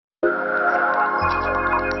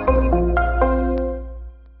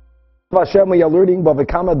Hashem, we are learning Bava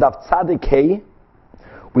Daf Tzadik Hey.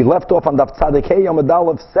 We left off on Daf Tzadik Hey, Amud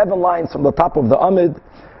Aleph, 7 lines from the top of the Amid.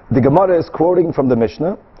 The Gemara is quoting from the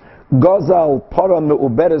Mishnah. Gazal para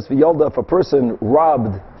me'uberes v'yolda, if a person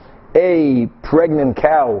robbed a pregnant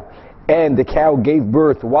cow and the cow gave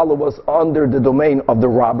birth while it was under the domain of the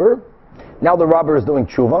robber, now the robber is doing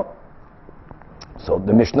tshuva. So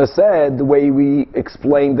the Mishnah said, the way we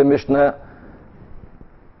explained the Mishnah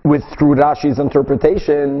through Rashi's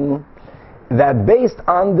interpretation, that based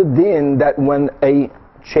on the din that when a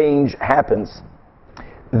change happens,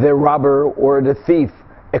 the robber or the thief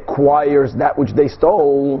acquires that which they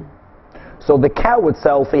stole, so the cow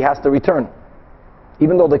itself he has to return.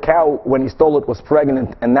 Even though the cow, when he stole it, was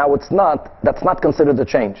pregnant and now it's not, that's not considered a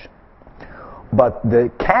change. But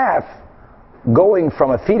the calf, going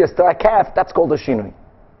from a fetus to a calf, that's called a shiurim.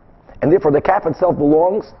 And therefore the calf itself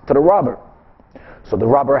belongs to the robber. So the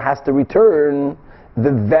robber has to return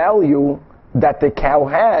the value that the cow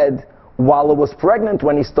had while it was pregnant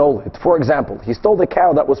when he stole it. For example, he stole the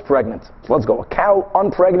cow that was pregnant. So let's go. A cow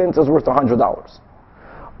unpregnant is worth $100.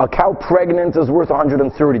 A cow pregnant is worth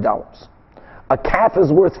 $130. A calf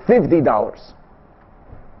is worth $50.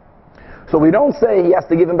 So we don't say he has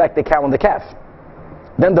to give him back the cow and the calf.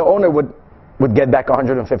 Then the owner would get back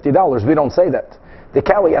 $150. We don't say that. The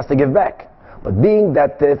cow he has to give back. But being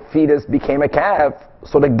that the fetus became a calf,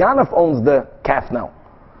 so the ganaf owns the calf now.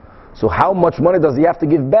 So how much money does he have to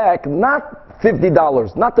give back? Not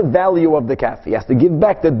 $50, not the value of the calf. He has to give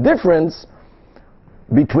back the difference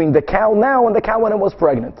between the cow now and the cow when it was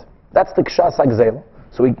pregnant. That's the kshas hagzela.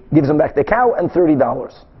 So he gives him back the cow and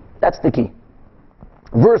 $30. That's the key.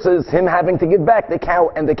 Versus him having to give back the cow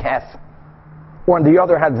and the calf. Or on the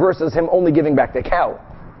other hand, versus him only giving back the cow.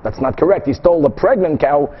 That's not correct. He stole a pregnant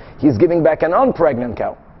cow, he's giving back an unpregnant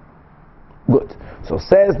cow. Good. So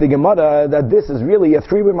says the Gemara that this is really a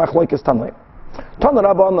three-way machlokes tanai. Tana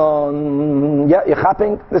Rabbanon,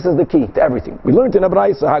 this is the key to everything. We learned in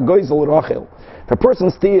Abraisa, hagoizel rachel. If a person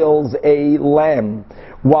steals a lamb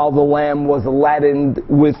while the lamb was ladened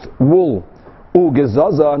with wool,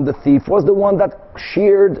 ugezaza, and the thief was the one that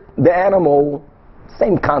sheared the animal,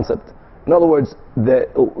 same concept. In other words, the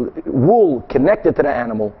wool connected to the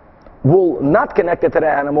animal, wool not connected to the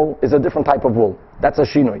animal is a different type of wool. That's a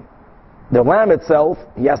shiurim. The lamb itself,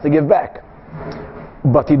 he has to give back.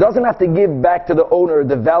 But he doesn't have to give back to the owner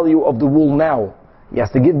the value of the wool now. He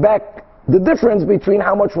has to give back the difference between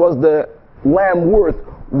how much was the lamb worth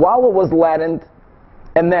while it was ladened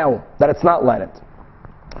and now that it's not ladened.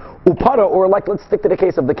 Upara, or like, let's stick to the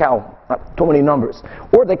case of the cow, not too many numbers.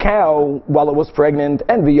 Or the cow, while it was pregnant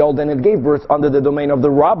and v'yold, and it gave birth under the domain of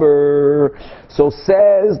the robber. So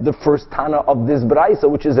says the first Tana of this Braisa,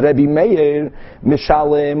 which is Rabbi Meyer,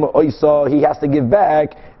 Mishalem, Oisa, he has to give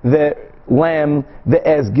back the lamb, the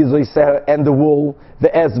ez gizoiseh, and the wool,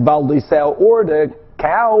 the ez baldoiseh, or the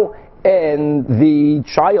cow and the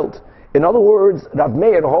child. In other words, Rav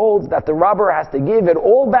Meir holds that the robber has to give it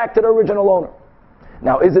all back to the original owner.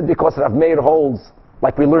 Now, is it because Rav Meir holds,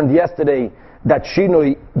 like we learned yesterday, that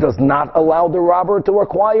shinui does not allow the robber to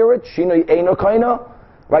acquire it? Shinui eino kaina,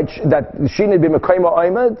 right? That shinui b'mekayma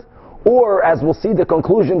oimed? Or, as we'll see, the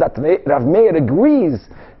conclusion that Rav Meir agrees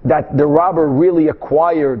that the robber really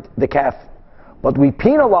acquired the calf, but we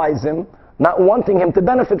penalize him, not wanting him to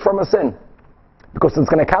benefit from a sin, because it's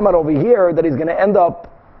going to come out over here that he's going to end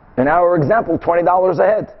up, in our example, $20 a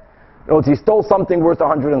head. In other words, he stole something worth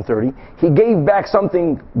 $130. He gave back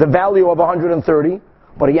something, the value of $130,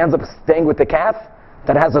 but he ends up staying with the calf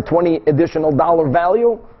that has a $20 additional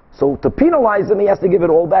value. So to penalize him, he has to give it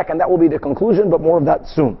all back, and that will be the conclusion, but more of that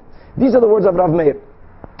soon. These are the words of Rav Meir.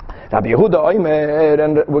 Rabbi Yehuda Oimer,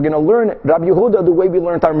 and we're going to learn Rabbi Yehuda the way we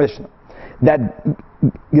learned our Mishnah. That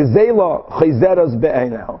Gezela Chayzeras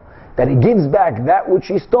Be'einah, that he gives back that which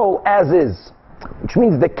he stole as is. Which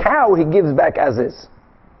means the cow he gives back as is.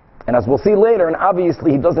 And as we'll see later, and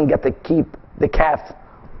obviously he doesn't get to keep the calf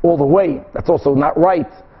all the way. That's also not right.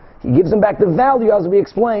 He gives him back the value, as we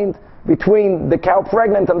explained, between the cow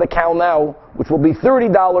pregnant and the cow now, which will be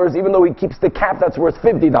 $30, even though he keeps the calf that's worth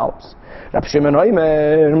 $50. Rab Shimon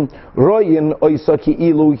Oimer, Royin Oisaki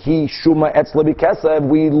Ilu Hi Shuma Etzle B'Kesev.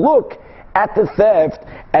 We look at the theft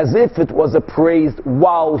as if it was appraised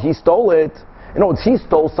while he stole it. In other words, he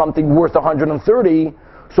stole something worth $130,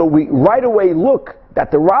 so we right away look that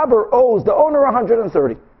the robber owes the owner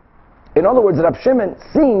 $130. In other words, Rab Shimon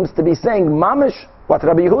seems to be saying mamish what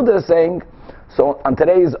Rabbi Yehuda is saying. So on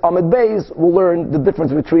today's Amid Beis, we'll learn the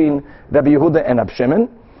difference between Rabbi Yehuda and Rab Shimon.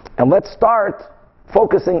 And let's start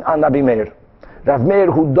focusing on Rabbi Meir. Rav Meir,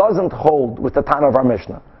 who doesn't hold with the Tana of our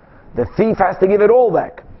Mishnah. The thief has to give it all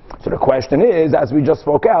back. So the question is, as we just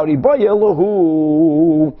spoke out,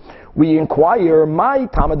 we inquire, my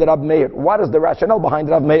Talmud Rab Meir. What is the rationale behind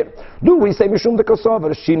Rab Meir? Do we say Mishum de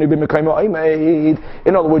Kosover?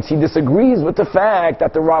 In other words, he disagrees with the fact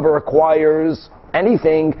that the robber acquires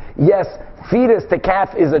anything. Yes, fetus to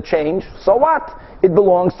calf is a change. So what? It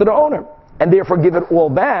belongs to the owner, and therefore give it all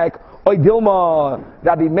back. Oy Dilma,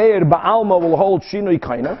 Rabbi Meir Ba'alma will hold Shinui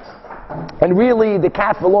Kaina. And really, the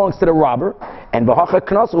calf belongs to the robber. And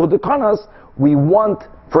we want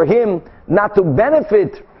for him not to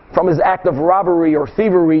benefit from his act of robbery or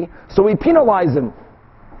thievery, so we penalize him.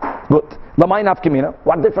 Good.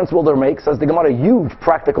 What difference will there make? Says the Gemara, huge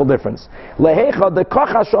practical difference. When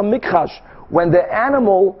the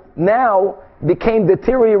animal now became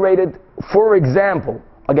deteriorated, for example,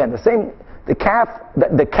 again, the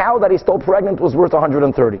cow that he stole pregnant was worth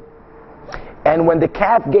 130. And when the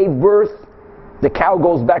calf gave birth, the cow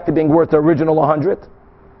goes back to being worth the original 100.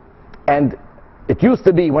 And it used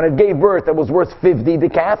to be, when it gave birth, it was worth 50, the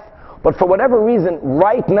calf. But for whatever reason,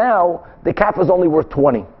 right now, the calf is only worth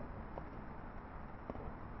 20.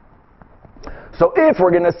 So if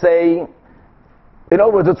we're going to say, in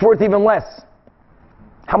other words, it's worth even less,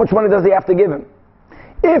 how much money does he have to give him?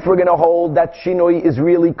 If we're going to hold that Shinoi is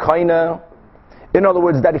really kaina, in other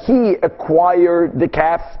words, that he acquired the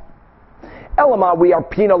calf, Elama, we are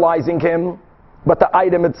penalizing him, but the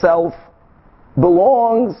item itself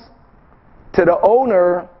belongs to the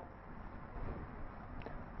owner.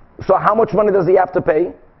 So how much money does he have to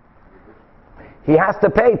pay? He has to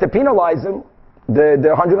pay to penalize him the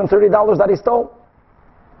 $130 that he stole.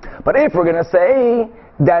 But if we're going to say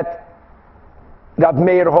that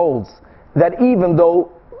Meir holds that even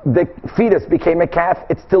though the fetus became a calf,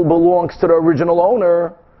 it still belongs to the original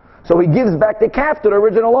owner, so he gives back the calf to the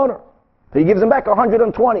original owner. So he gives him back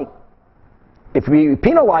 120. If we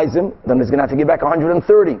penalize him, then he's going to have to give back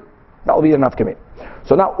 130. That will be enough to me.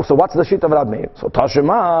 So what's the shit of Rab Meir? So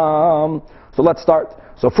Tashemam. So let's start.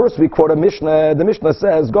 So first we quote a Mishnah. The Mishnah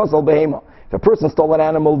says, Gozal behema. If a person stole an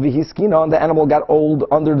animal, vihiskina, and the animal got old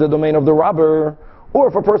under the domain of the robber, or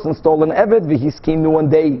if a person stole an eved, vihiskinu, one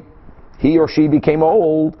day he or she became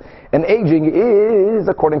old, and aging is,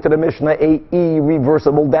 according to the Mishnah, a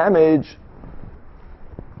irreversible damage.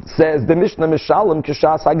 Says the Mishnah, Mishalim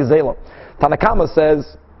Kishas Hagzela. Tanakama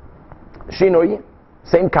says, Shinui,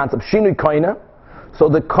 same concept, Shinui Kaina. So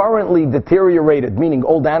the currently deteriorated, meaning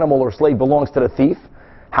old animal or slave, belongs to the thief.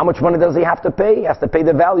 How much money does he have to pay? He has to pay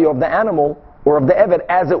the value of the animal or of the eved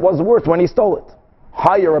as it was worth when he stole it.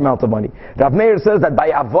 Higher amount of money. Rav Meir says that by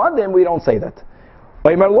avodim we don't say that.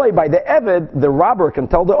 By the eved, the robber can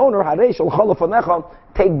tell the owner,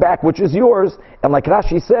 take back which is yours. And like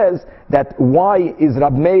Rashi says, that why is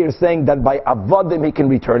Rav Meir saying that by avodim he can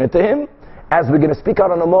return it to him? As we're going to speak out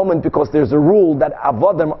in a moment, because there's a rule that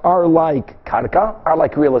avodim are like karka, are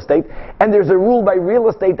like real estate, and there's a rule by real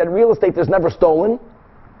estate that real estate is never stolen.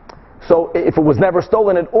 So if it was never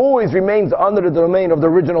stolen, it always remains under the domain of the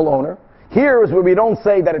original owner. Here is where we don't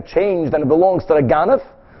say that it changed and it belongs to the ganef.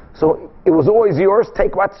 So it was always yours,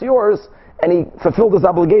 take what's yours, and he fulfilled his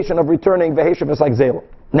obligation of returning v'heshav like zela.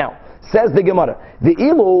 Now, says the Gemara, the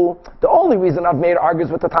only reason I've made argues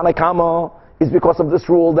with the Tanakama is because of this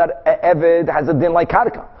rule that Eved has a din like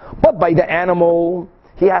karka. But by the animal,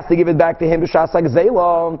 he has to give it back to him b'shas like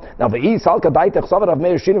zela. Now,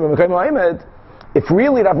 if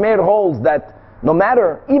really Rav Meir holds that no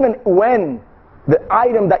matter, even when the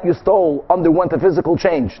item that you stole underwent a physical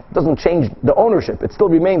change, doesn't change the ownership, it still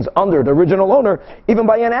remains under the original owner, even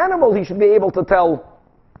by an animal he should be able to tell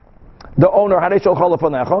the owner,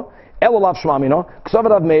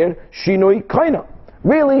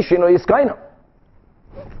 really Shinoi is kaina.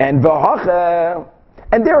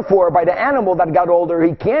 And therefore by the animal that got older,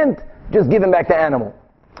 he can't just give him back the animal.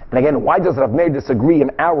 And again, why does Rav Meir disagree in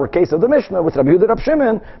our case of the Mishnah with Rabbi Yehuda Rab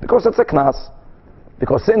Shimon? Because it's a knas.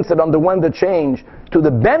 Because since it underwent the change to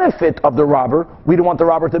the benefit of the robber, we don't want the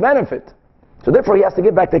robber to benefit. So therefore he has to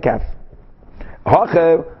give back the calf.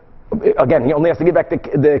 Again, he only has to give back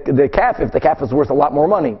the calf if the calf is worth a lot more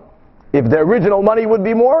money. If the original money would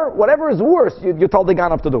be more, whatever is worse, you told the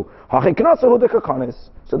ganaf to do.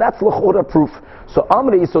 So that's l'chora proof. So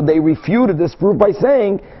Amri, so they refuted this proof by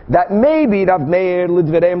saying that maybe Rav Meir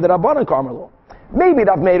lidvereim the Rabbanan Karmelo. Maybe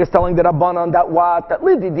Rav Meir is telling the Rabbanan that what? That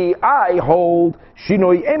lididi, I hold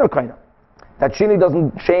shinoi enokaina. That shinoi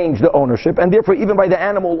doesn't change the ownership, and therefore even by the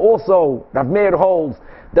animal also, Rav Meir holds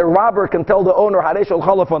the robber can tell the owner hareshol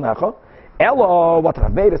chalafanecha. Ella, what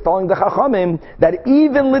Rav Meir is telling the Chachamim, that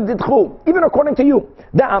even lididchu, even according to you,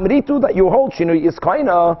 the amritu that you hold shinoi is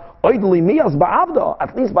kaina oidli miyas ba'avda,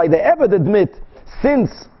 at least by the Eved admit,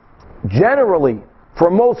 since generally for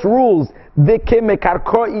most rules, dikim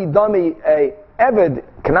mekarkoi dami, a eved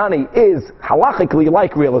kanani is halachically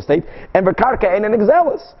like real estate, and v'karka ain't an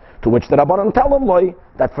exelis. To which the Rabbanan tell him loy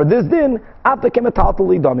that for this din, dikim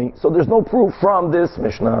metaltali dami. So there's no proof from this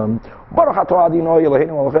Mishnah. Baruch atah Adonai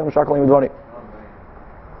Eloheinu malachim shakolim udvari.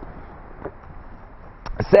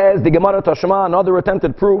 Says the Gemara Tashma, another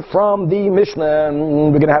attempted proof from the Mishnah.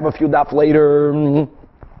 We're going to have a few daf later.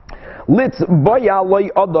 Litz baya loy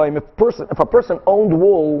adaim. If a person owned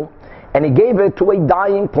wool and he gave it to a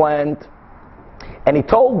dyeing plant, and he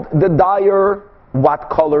told the dyer what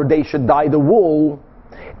color they should dye the wool,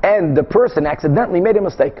 and the person accidentally made a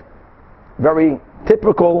mistake. Very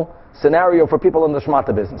typical scenario for people in the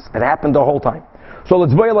shmata business. It happened the whole time. So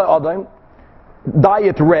let's baya loy adaim, dye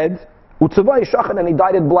it red. Utzavai shachar, and he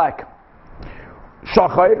dyed it black.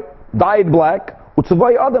 Shachar dyed black.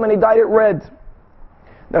 Utzavai adam, and he dyed it red.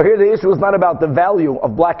 Now here the issue is not about the value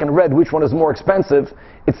of black and red, which one is more expensive.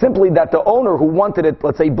 It's simply that the owner who wanted it,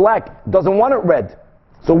 let's say black, doesn't want it red.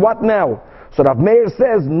 So what now? So Rav Meir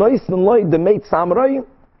says,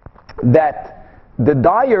 that the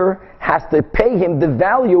dyer has to pay him the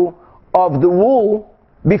value of the wool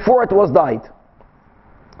before it was dyed.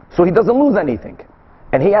 So he doesn't lose anything.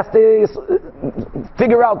 And he has to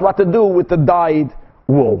figure out what to do with the dyed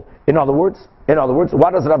wool. In other words,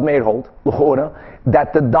 what does Rav Meir hold?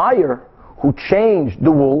 That the dyer who changed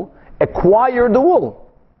the wool acquired the wool.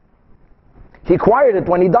 He acquired it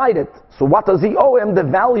when he dyed it. So what does he owe him? The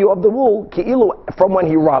value of the wool, ki'ilu, from when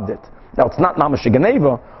he robbed it. Now it's not mamash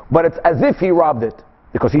geneva, but it's as if he robbed it,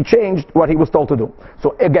 because he changed what he was told to do.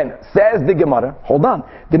 So again, says the Gemara, hold on,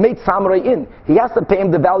 the meit samrei in, he has to pay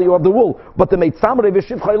him the value of the wool, but the meit samrei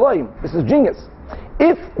v'shivchai loim, this is genius.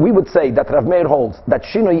 If we would say that Rav Meir holds that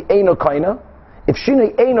shinoi eino kaina, if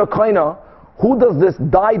shinoi eino kaina, who does this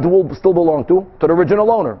dyed wool still belong to? To the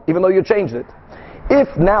original owner, even though you changed it.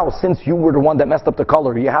 If now, since you were the one that messed up the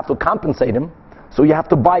color, you have to compensate him, so you have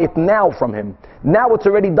to buy it now from him. Now it's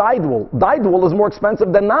already dyed wool. Dyed wool is more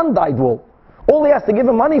expensive than non-dyed wool. All he has to give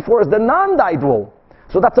him money for is the non-dyed wool.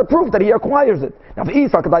 So that's a proof that he acquires it. Now, if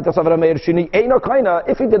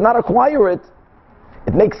he did not acquire it,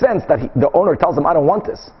 it makes sense that the owner tells him, I don't want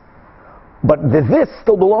this. But this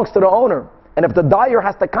still belongs to the owner. And if the dyer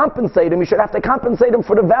has to compensate him, he should have to compensate him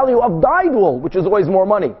for the value of dyed wool, which is always more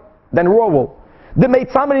money than raw wool. The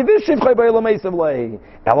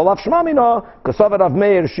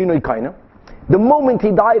moment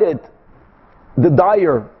he dyed it, the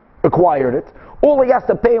dyer acquired it. All he has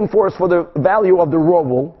to pay him for is for the value of the raw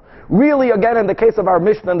wool. Really, again, in the case of our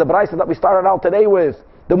Mishnah and the Brisa that we started out today with,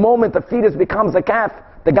 the moment the fetus becomes a calf,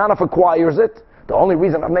 the Ganaf acquires it. The only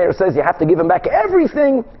reason Rav Meir says you have to give him back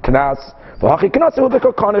everything, Knas.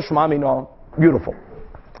 Beautiful.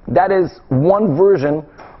 That is one version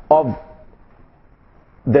of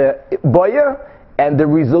the Boyer and the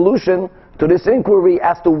resolution to this inquiry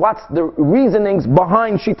as to what's the reasonings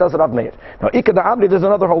behind Shitas Rav Meir. Now, Ikeda Amri, there's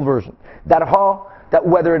another whole version. That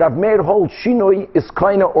whether Rav Meir holds Shinoi is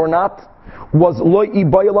kaina or not, was Loi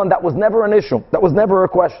Ibayalan, that was never an issue. That was never a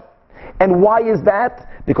question. And why is that?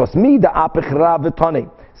 Because the Apich Rav Vitane.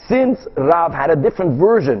 Since Rav had a different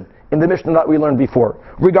version in the Mishnah that we learned before,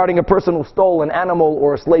 regarding a person who stole an animal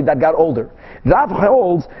or a slave that got older. Rav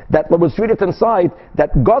holds that what was treated inside,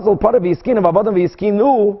 that Gazel Paravi Skin of Avadim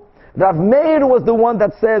Viskinu, Rav Meir was the one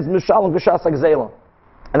that says Mishalom V'shas Agzela.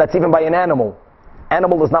 And that's even by an animal.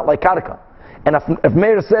 Animal is not like Karka. And if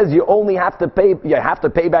Meir says you have to pay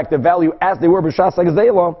back the value as they were B'shas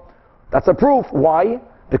Agzela, that's a proof. Why?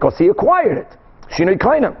 Because he acquired it. Shinoi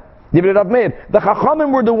Kaina. The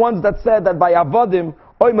Chachamim were the ones that said that by Avadim,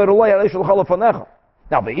 now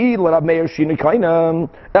the Eid let Rav Meir Shinoi Kaina.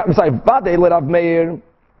 I'm sorry, Vade let Rav Meir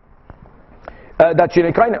that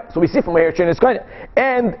Shinoi Kaina. So we see from here Shinoi Kaina.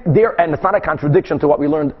 And it's not a contradiction to what we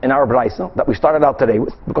learned in our Brisa that we started out today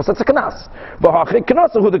with, because it's a Knas.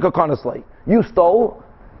 You stole.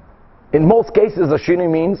 In most cases, a Shinoi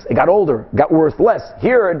means it got older, got worth less.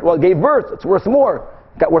 Here, it gave birth, it's worth more.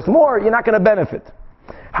 Got worth more, you're not going to benefit.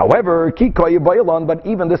 However, but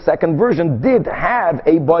even the second version did have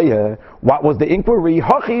a bayah. What was the inquiry?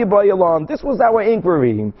 This was our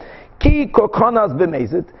inquiry.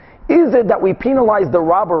 Is it that we penalize the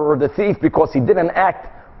robber or the thief because he didn't act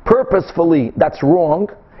purposefully? That's wrong.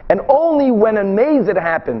 And only when a mazid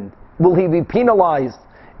happened will he be penalized.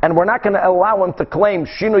 And we're not going to allow him to claim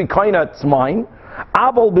Shinoi Kaina, it's mine.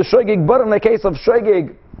 But in the case of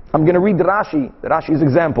Shogig, I'm going to read Rashi's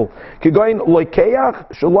example. So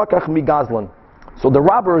the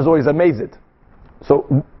robber is always amazed. So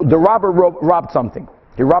the robber robbed something.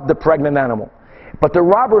 He robbed the pregnant animal. But the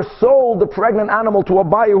robber sold the pregnant animal to a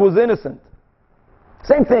buyer who's innocent.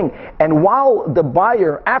 Same thing. And while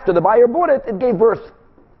after the buyer bought it, it gave birth.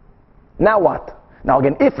 Now what? Now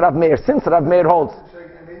again, if Rav Meir, since Rav Meir holds,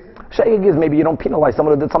 Shegeg is maybe you don't penalize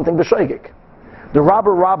someone who did something b'shegeg. The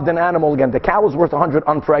robber robbed an animal again. The cow was worth 100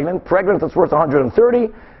 unpregnant. Pregnant it's worth 130.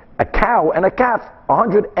 A cow and a calf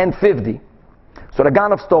 150. So the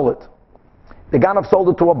Ganav stole it. The Ganav sold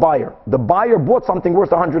it to a buyer. The buyer bought something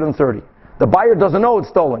worth 130. The buyer doesn't know it's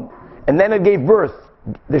stolen. And then it gave birth.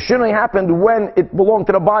 The shiurim happened when it belonged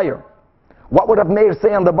to the buyer. What would Rav Meir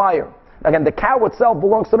say on the buyer? Again, the cow itself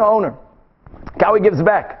belongs to the owner. Cow he gives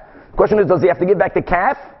back. The question is, does he have to give back the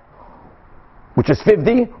calf, which is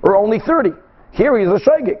 50, or only 30? Here he's a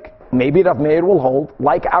shegeg. Maybe Rav Meir will hold,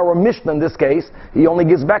 like our Mishnah in this case, he only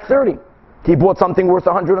gives back 30. He bought something worth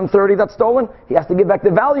 130 that's stolen, he has to give back the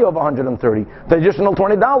value of 130. The additional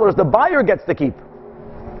 $20, the buyer gets to keep.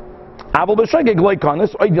 No,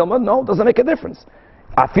 it doesn't make a difference.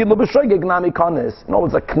 In other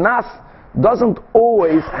words, a knas doesn't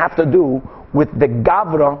always have to do with the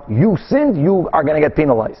gavra. You sinned, you are going to get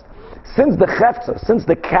penalized. Since the chefza, since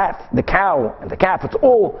the cow and the calf, it's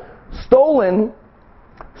all stolen,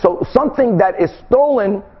 so something that is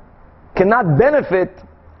stolen cannot benefit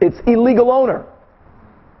its illegal owner.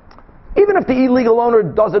 Even if the illegal owner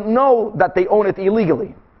doesn't know that they own it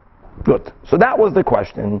illegally. Good. So that was the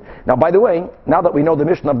question. Now, by the way, now that we know the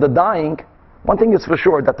mission of the dying, one thing is for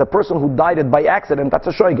sure, that the person who died it by accident, that's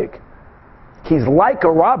a shogeg. He's like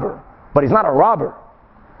a robber, but he's not a robber.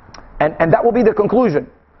 And that will be the conclusion.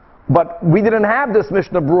 But we didn't have this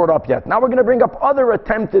Mishnah brought up yet. Now we're going to bring up other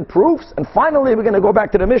attempted proofs, and finally we're going to go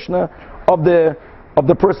back to the Mishnah of the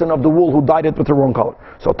person of the wool who dyed it with the wrong color.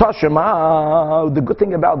 So Tashema, the good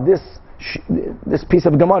thing about this piece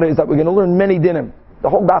of Gemara is that we're going to learn many dinim. The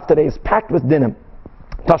whole daf today is packed with dinim.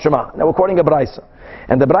 Tashema. Now we're quoting a Braisa.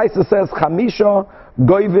 And the Braisa says, Chamisha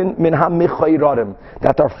goivin min ha-michayrarim.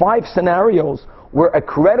 That there are 5 scenarios where a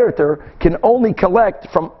creditor can only collect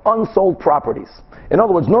from unsold properties. In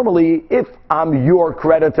other words, normally, if I'm your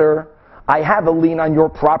creditor, I have a lien on your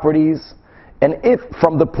properties, and if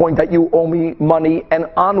from the point that you owe me money and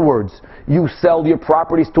onwards, you sell your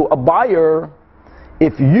properties to a buyer,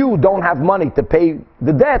 if you don't have money to pay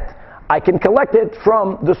the debt, I can collect it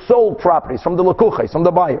from the sold properties, from the lekuches, from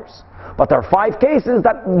the buyers. But there are 5 cases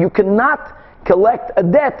that you cannot collect a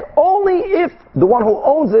debt only if the one who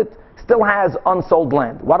owns it still has unsold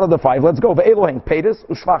land. What are the 5? Let's go. Ve'elohim peiris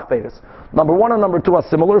u'shvach peiris. Number 1 and number 2 are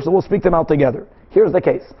similar, so we'll speak them out together. Here's the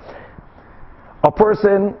case. A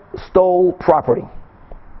person stole property,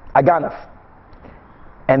 a ganaf,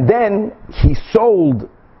 and then he sold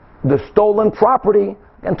the stolen property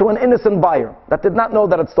to an innocent buyer that did not know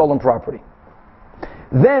that it's stolen property.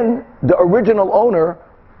 Then the original owner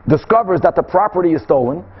discovers that the property is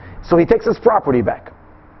stolen, so he takes his property back.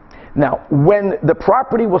 Now, when the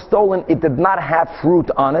property was stolen, it did not have fruit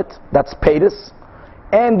on it, that's peiris,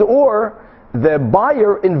 and or the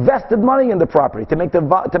buyer invested money in the property to make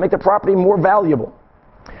the property more valuable.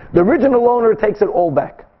 The original owner takes it all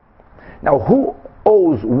back. Now, who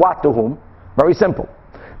owes what to whom? Very simple.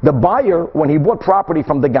 The buyer, when he bought property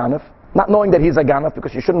from the ganef, not knowing that he's a ganef,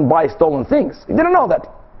 because you shouldn't buy stolen things, he didn't know that.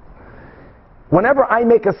 Whenever I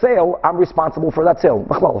make a sale, I'm responsible for that sale.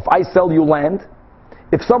 Well, if I sell you land,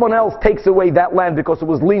 if someone else takes away that land because it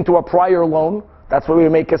was linked to a prior loan, that's why we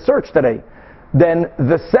make a search today, then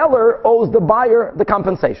the seller owes the buyer the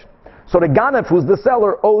compensation. So the ganef, who's the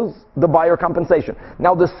seller, owes the buyer compensation.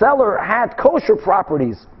 Now the seller had kosher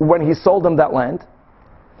properties when he sold them that land,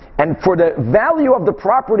 and for the value of the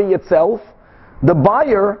property itself, the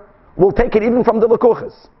buyer will take it even from the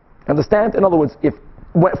lekuches. Understand? In other words,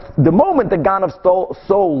 the moment the ganef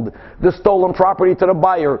sold the stolen property to the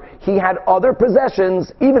buyer, he had other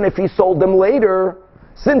possessions, even if he sold them later,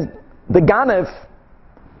 since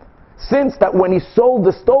that when he sold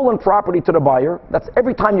the stolen property to the buyer, that's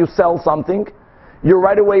every time you sell something, you're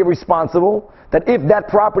right away responsible, that if that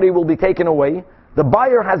property will be taken away, the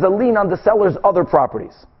buyer has a lien on the seller's other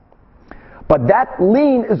properties. But that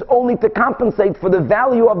lien is only to compensate for the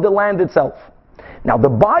value of the land itself. Now the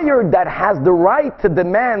buyer that has the right to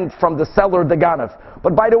demand from the seller the ganef,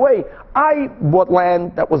 but by the way, I bought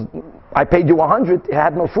land I paid you 100, it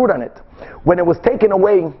had no fruit on it. When it was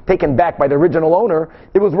taken back by the original owner,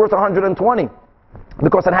 it was worth 120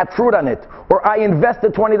 because it had fruit on it. Or I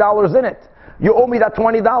invested $20 in it. You owe me that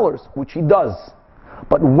 $20, which he does.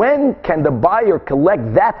 But when can the buyer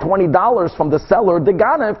collect that $20 from the seller, the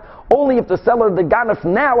ganef? Only if the seller, the ganef,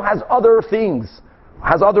 now has other things,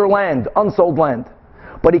 has other land, unsold land.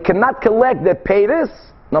 But he cannot collect the peiris,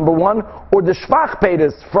 number 1, or the shvach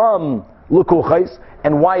peiris from lekuches.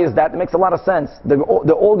 And why is that? It makes a lot of sense. They're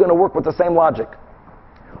all going to work with the same logic.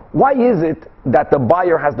 why is it that the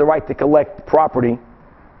buyer has the right to collect property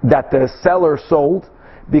that the seller sold?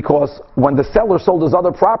 Because when the seller sold his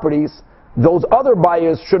other properties, those other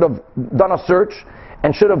buyers should have done a search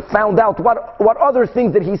and should have found out what other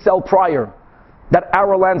things did he sell prior that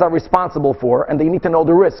our lands are responsible for, and they need to know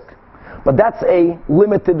the risk. But that's a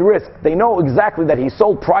limited risk. They know exactly that he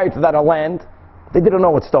sold prior to that a land. They didn't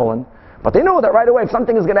know it's stolen. But they know that right away, if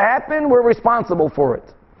something is going to happen, we're responsible for it.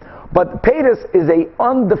 But paytas is a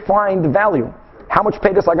undefined value. How much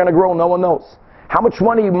paytas are going to grow, no one knows. How much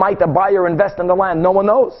money might a buyer invest in the land, no one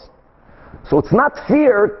knows. So it's not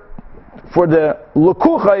fair for the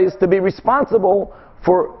lekuchais to be responsible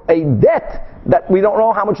for a debt that we don't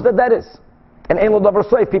know how much the debt is. And ein lo davar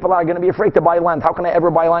soif, people are going to be afraid to buy land. How can I ever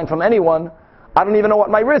buy land from anyone? I don't even know what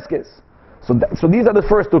my risk is. So these are the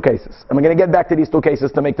first two cases. And we're going to get back to these two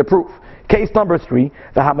cases to make the proof. Case number 3,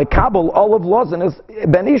 the hamekabel olav lozen is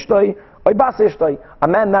ben ishtoi oy bas ishtoi. A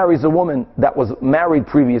man marries a woman that was married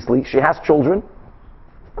previously. She has children.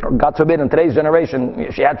 Or God forbid, in today's generation,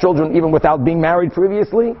 she had children even without being married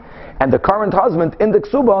previously. And the current husband in the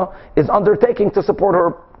ksuba is undertaking to support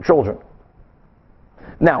her children.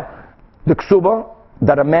 Now, the ksuba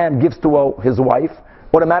that a man gives to his wife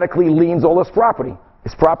automatically liens all his property.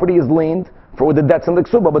 His property is liened for the debts in the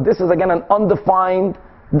ksuba, but this is again an undefined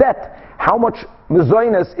debt. How much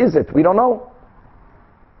mezainis is it? We don't know.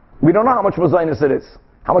 We don't know how much mezainis it is.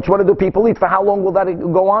 How much money do people eat? For how long will that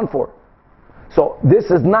go on for? So this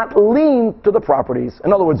is not lien to the properties.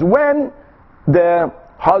 In other words, when the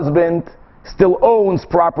husband still owns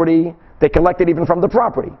property, they collect it even from the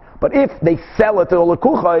property. But if they sell it to the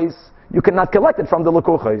lekuchais, you cannot collect it from the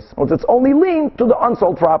lekuchais. It's only lien to the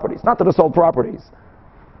unsold properties, not to the sold properties.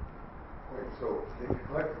 Wait, so they can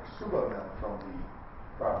collect the ksuba amount from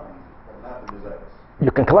the properties, but not the mezainis?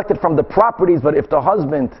 You can collect it from the properties, but if the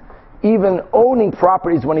husband, even owning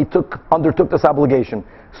properties when he undertook this obligation,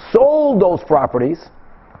 sold those properties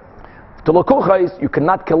to lekuchais, you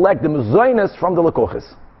cannot collect the mezainis from the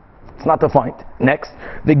lekuchais. It's not defined. Next,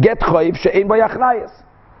 the get chayiv she'ein bayachrayas.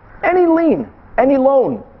 Any lien, any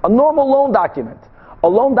loan, a normal loan document, a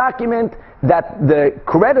loan document that the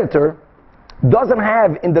creditor doesn't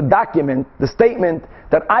have in the document, the statement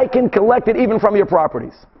that I can collect it even from your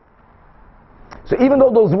properties. So even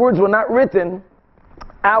though those words were not written,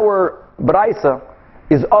 our Braisa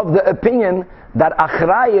is of the opinion that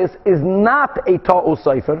achrayas is not a ta'u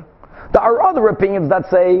sefer. There are other opinions that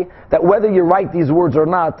say that whether you write these words or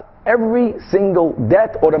not, every single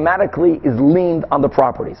debt automatically is liened on the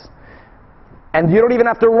properties. And you don't even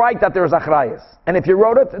have to write that there's achrayas. And if you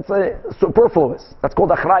wrote it, it's a superfluous. That's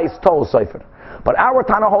called achrayas ta'u sefer. But our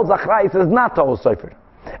Tana holds achrayas is not ta'u sefer.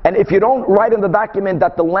 And if you don't write in the document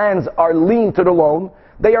that the lands are liened to the loan,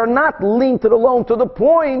 they are not liened to the loan to the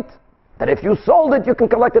point that if you sold it, you can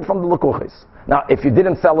collect it from the lekuchis. Now, if you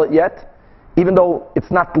didn't sell it yet, even though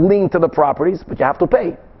it's not linked to the properties, but you have to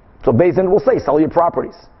pay. So Beis Din will say, sell your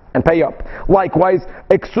properties and pay up. Likewise,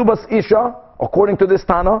 eksubas isha, according to this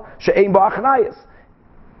Tana, she'ein ba'achrayas.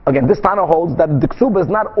 Again, this Tana holds that the ksuba is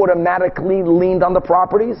not automatically liened on the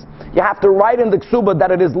properties. You have to write in the ksuba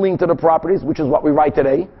that it is linked to the properties, which is what we write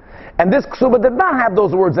today. And this ksuba did not have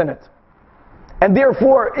those words in it. And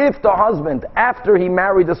therefore, if the husband, after he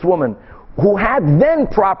married this woman, who had then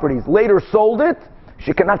properties, later sold it,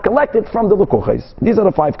 she cannot collect it from the lekuchais. These are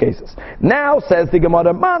the 5 cases. Now, says the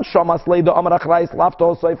Gemara, Man shamas leido amar achrayis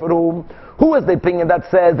lafto seferum. Who is the opinion that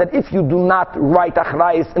says that if you do not write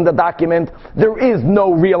achrayis in the document, there is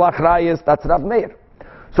no real achrayis? That's Rav Meir.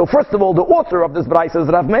 So first of all, the author of this brayso is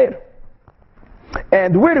Rav Meir.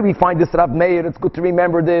 And where do we find this Rav Meir? It's good to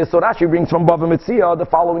remember this. So Rashi brings from Bava Metzia the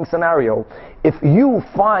following scenario. If you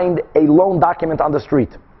find a loan document on the street,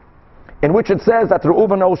 in which it says that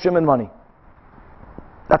Reuven owes Shimon money.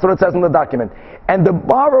 That's what it says in the document. And the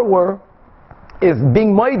borrower is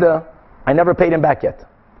being moida, I never paid him back yet.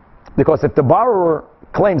 Because if the borrower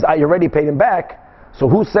claims I already paid him back, so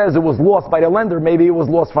who says it was lost by the lender? Maybe it was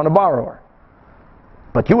lost from the borrower.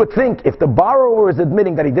 But you would think if the borrower is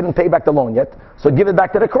admitting that he didn't pay back the loan yet, so give it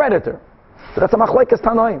back to the creditor. So that's a machlekes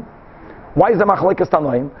tanoim. Why is a machlekes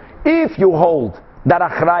tanoim? If you hold that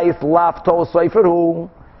achrayis lafto seferu,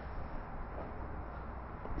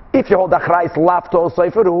 if you hold achrayis lafto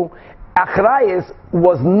seferu, achrayis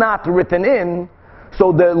was not written in,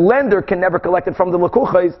 so the lender can never collect it from the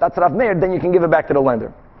lekuchais. That's Rav Meir. Then you can give it back to the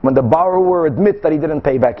lender when the borrower admits that he didn't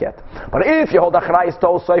pay back yet. But if you hold achrayis to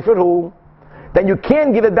seferu, then you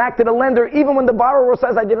can give it back to the lender even when the borrower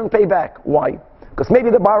says I didn't pay back. Why? Because maybe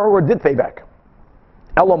the borrower did pay back.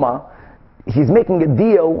 Eloma, he's making a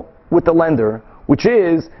deal with the lender, which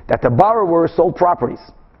is that the borrower sold properties.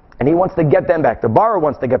 and he wants to get them back. The borrower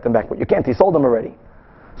wants to get them back, but you can't. He sold them already.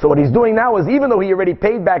 So what he's doing now is, even though he already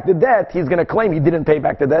paid back the debt, he's going to claim he didn't pay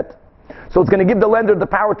back the debt. So it's going to give the lender the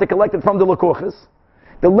power to collect it from the lekuches.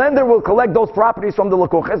 The lender will collect those properties from the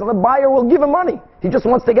lekuches, and the buyer will give him money. He just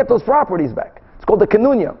wants to get those properties back. It's called the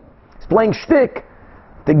kanunya. He's playing shtick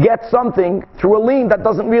to get something through a lien that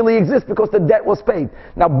doesn't really exist because the debt was paid.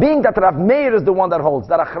 Now, being that Rav Meir is the one that holds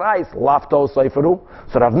that achrayis lafto soiferu,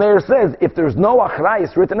 so Rav Meir says if there's no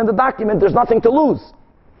achrayis written in the document, there's nothing to lose,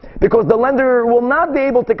 because the lender will not be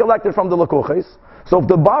able to collect it from the lekuches. So if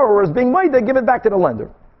the borrower is being made, they give it back to the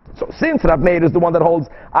lender. So since Rav Meir is the one that holds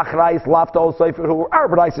achrayis lafto soiferu, our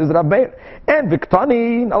brayso is Rav Meir and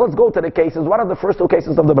Viktani. Now let's go to the cases. What are the first two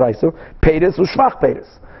cases of the brayso? Peiris or shvach peiris.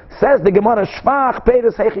 Says the Gemara, shvach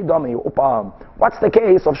peiris hechidami. What's the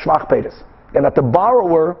case of shvach peiris? And that the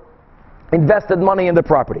borrower invested money in the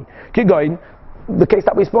property. Kigoin, the case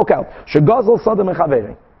that we spoke out. Shegazel sadam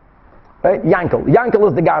echaveri. Right? Yankel. Yankel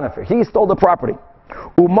is the ganafer. He stole the property.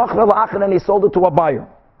 Umachra la'achen, and he sold it to a buyer.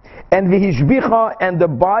 And v'hishbicha, and the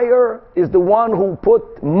buyer is the one who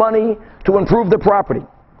put money to improve the property.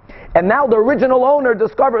 And now the original owner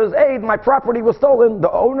discovers, hey, my property was stolen.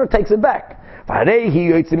 The owner takes it back. In other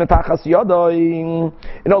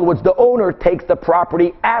words, the owner takes the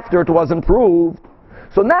property after it was improved.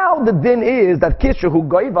 So now the din is that kishahu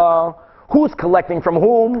goiva, who's collecting from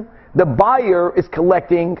whom? The buyer is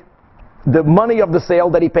collecting the money of the sale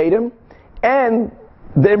that he paid him, and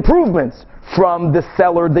the improvements from the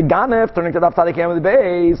seller, the ganef, turning to the Daf with the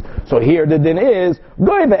base. So here the din is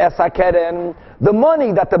goiva esakeren, the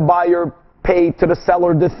money that the buyer paid to the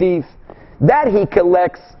seller, the thief, that he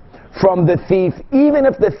collects from the thief, even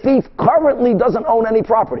if the thief currently doesn't own any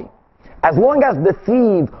property. As long as the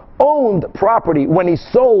thief owned property when he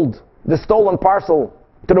sold the stolen parcel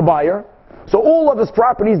to the buyer, so all of his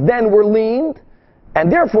properties then were liened, and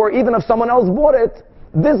therefore, even if someone else bought it,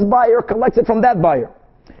 this buyer collects it from that buyer.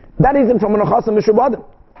 That isn't from an achasim mishubadim.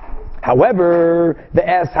 However, the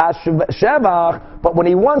es shevach, but when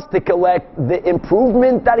he wants to collect the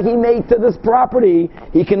improvement that he made to this property,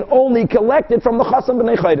 he can only collect it from the chasam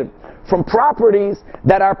b'nei chayrim, from properties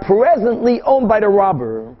that are presently owned by the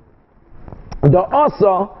robber. The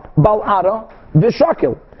asa bal'ara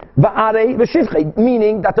v'shakil v'arei v'shivchei,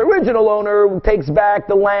 meaning that the original owner takes back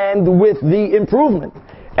the land with the improvement.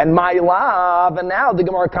 And my love, and now the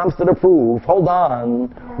Gemara comes to the proof. Hold on.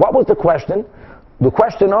 What was the question? The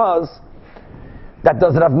question was that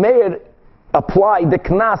does Rav Meir apply the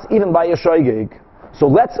knas even by a shoygig? So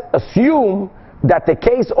let's assume that the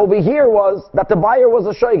case over here was that the buyer was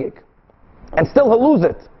a shoygig, and still he'll lose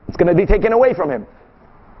it. It's going to be taken away from him.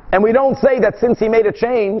 And we don't say that since he made a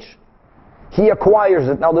change, he acquires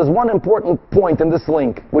it. Now there's one important point in this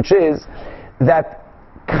link, which is that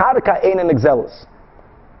karka ein an exelis.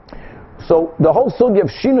 So the whole sugya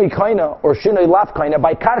of shinui kaina or shinui laf kaina,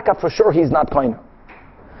 by karka for sure he's not kaina.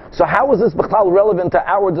 So how is this b'chlal relevant to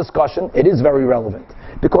our discussion? It is very relevant,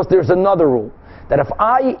 because there's another rule, that if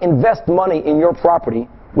I invest money in your property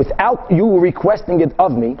without you requesting it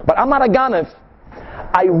of me, but I'm not a ganef,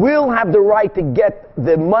 I will have the right to get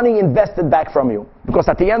the money invested back from you, because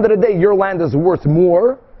at the end of the day your land is worth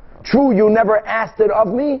more. True, you never asked it of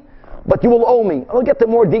me, but you will owe me. I'll get to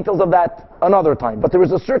more details of that another time, but there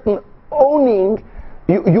is a certain owning.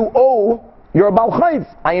 You owe, you're a bal chayv.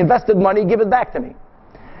 I invested money, give it back to me.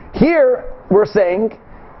 Here, we're saying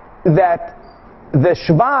that the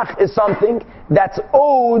shvach is something that's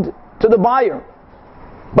owed to the buyer.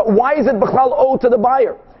 But why is it b'chlal owed to the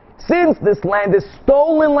buyer? Since this land is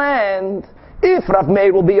stolen land, if Rav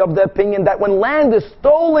Meir will be of the opinion that when land is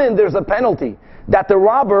stolen, there's a penalty, that the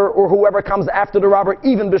robber or whoever comes after the robber,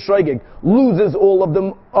 even b'shoigig, loses all of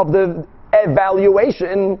the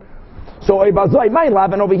evaluation. So and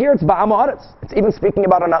over here it's ba'am haaretz. It's even speaking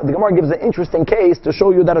about the Gemara gives an interesting case to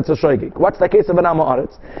show you that it's a shoygig. What's the case of an am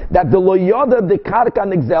haaretz? That the lo yoda the karka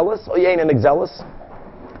nigzelis or yein nigzelis.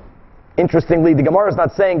 Interestingly, the Gemara is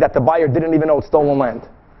not saying that the buyer didn't even know it's stolen land.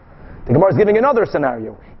 The Gemara is giving another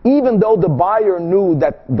scenario. Even though the buyer knew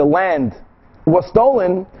that the land was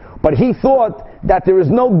stolen, but he thought that there is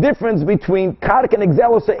no difference between karka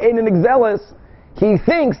nigzelis or yein nigzelis, he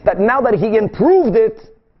thinks that now that he improved it,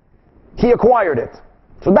 he acquired it.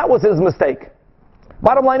 So that was his mistake.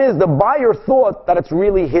 Bottom line is, the buyer thought that it's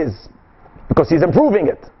really his, because he's improving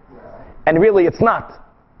it. And really it's not.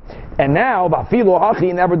 And now,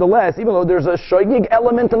 nevertheless, even though there's a shoygig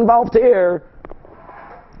element involved here,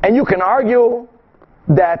 and you can argue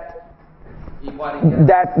that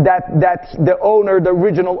the owner, the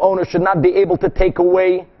original owner, should not be able to take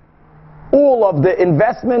away all of the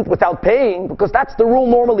investment without paying, because that's the rule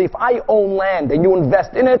normally. If I own land and you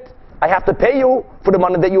invest in it, I have to pay you for the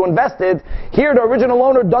money that you invested. Here, the original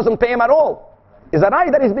owner doesn't pay him at all. Is that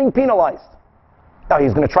right? That he's being penalized. Now,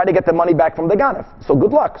 he's going to try to get the money back from the ganef. So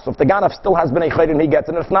good luck. So if the ganef still has been a chayrin, he gets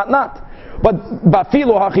it. If not, not. But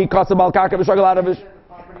filo hachi kasabal karka v'shakal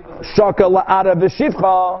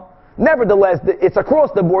v'shivcha. Nevertheless, it's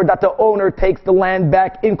across the board that the owner takes the land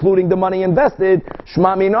back, including the money invested.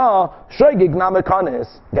 Shma mina shoygig namekanis.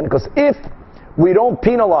 Again, because if we don't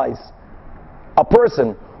penalize a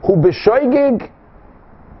person who b'shoygig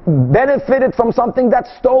benefited from something that's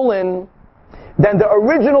stolen, then the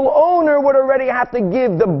original owner would already have to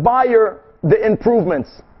give the buyer the improvements.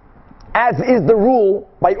 As is the rule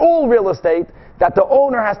by all real estate, that the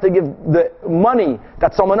owner has to give the money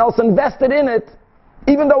that someone else invested in it,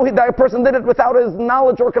 even though that person did it without his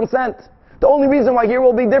knowledge or consent. The only reason why here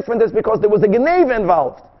will be different is because there was a geneva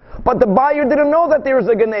involved. But the buyer didn't know that there was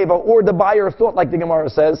a geneva, or the buyer thought, like the Gemara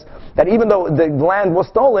says, that even though the land was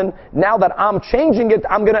stolen, now that I'm changing it,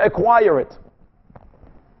 I'm going to acquire it.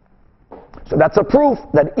 So that's a proof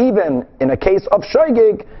that even in a case of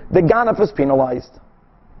shoygig, the ganef is penalized.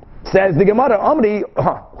 Says the Gemara, Amri,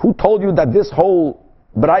 who told you that this whole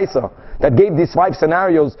braisa that gave these 5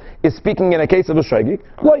 scenarios is speaking in a case of a shoygig?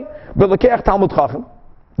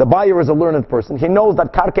 The buyer is a learned person. He knows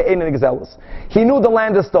that karka ein exelis. He knew the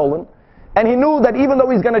land is stolen, and he knew that even though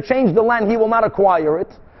he's going to change the land, he will not acquire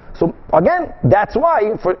it. So again, that's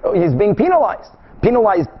why he's being penalized.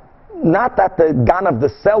 Penalized, not that the ganef, the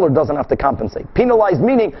seller, doesn't have to compensate. Penalized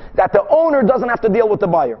meaning that the owner doesn't have to deal with the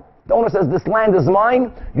buyer. The owner says, this land is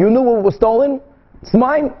mine, you knew it was stolen, it's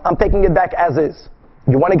mine, I'm taking it back as is.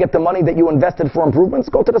 You want to get the money that you invested for improvements,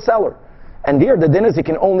 go to the seller. And here, the din is you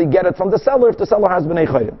can only get it from the seller if the seller has been a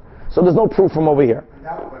chayrin. So there's no proof from over here.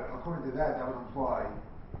 But according to that would imply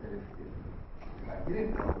that if I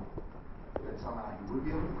didn't know, that somehow you would be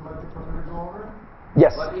able to collect it from the original owner?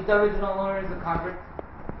 Yes. But if the original owner is a convert?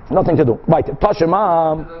 Nothing to do. Right.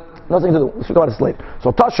 Tashema. Nothing to do. We'll speak about this later.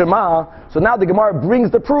 So Tashema. So now the Gemara brings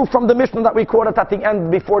the proof from the Mishnah that we quoted at the end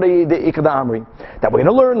before the Ikeda Amri. That we're going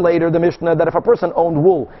to learn later, the Mishnah, that if a person owned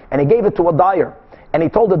wool and he gave it to a dyer, and he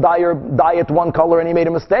told the dyer, dye it one color, and he made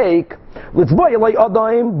a mistake, but he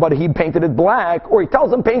painted it black, or he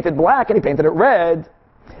tells him paint it black and he painted it red.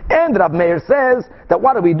 And Rav Meir says that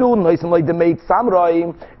what do we do?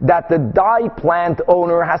 That the dye plant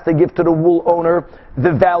owner has to give to the wool owner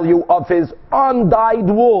the value of his undyed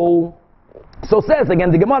wool. So says again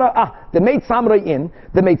the Gemara, the made samray in,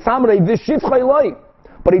 the made samray v'shivchay,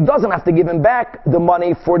 but he doesn't have to give him back the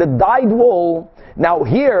money for the dyed wool. Now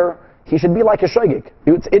here, he should be like a shoygig.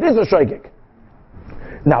 It is a shoygig.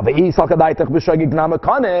 Now, if,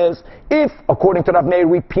 according to Rav Meir,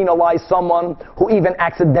 we penalize someone who even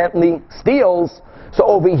accidentally steals, so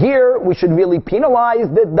over here we should really penalize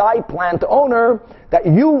the dye plant owner, that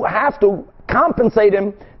you have to compensate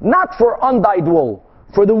him not for undyed wool,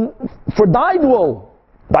 for dyed wool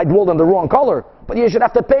in the wrong color, but you should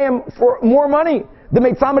have to pay him for more money. The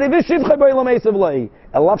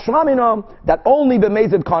that only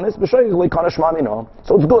b'mezid kanis b'shoygig kanis shmamino.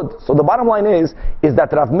 So it's good. So the bottom line is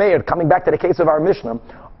that Rav Meir, coming back to the case of our Mishnah,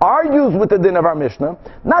 argues with the din of our Mishnah,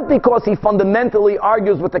 not because he fundamentally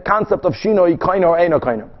argues with the concept of shinoi kaina or eino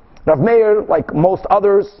kaina. Rav Meir, like most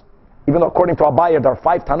others, even though according to Abaye there are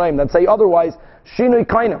 5 Tanaim that say otherwise, shinoi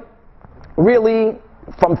kaina. Really,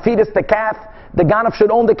 from fetus to calf, the ganef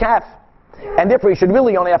should own the calf. And therefore, he should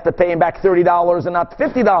really only have to pay him back $30 and not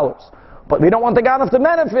 $50. But we don't want the ganef to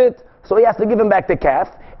benefit, so he has to give him back the calf.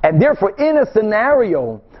 And therefore, in a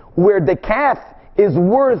scenario where the calf is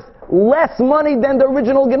worth less money than the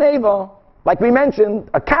original geneva, like we mentioned,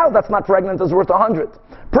 a cow that's not pregnant is worth 100.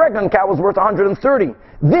 Pregnant cow is worth 130.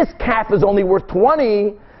 This calf is only worth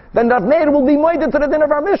 20. Then Rav Meir will be moided to the din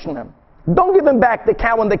of our Mishnah. Don't give him back the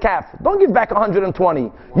cow and the calf. Don't give back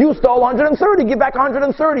 120. You stole 130, give back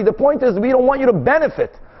 130. The point is, we don't want you to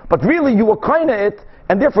benefit. But really, you were kind of it,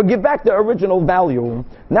 and therefore give back the original value.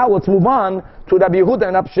 Now let's move on to Rabbi Yehuda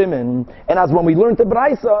and Rabbi Shimon. And as when we learned the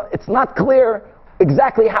Braisa, it's not clear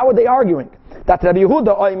exactly how are they arguing. That Rabbi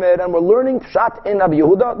Yehuda Oimer, and we're learning Pshat in Rabbi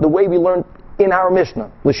Yehuda the way we learned in our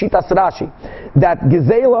Mishnah, L'shitas Rashi, that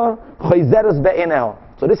Gezela Chayzeres Be'enel.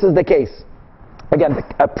 So this is the case. Again,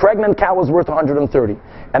 a pregnant cow is worth 130.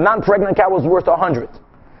 A non-pregnant cow is worth 100.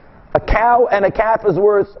 A cow and a calf is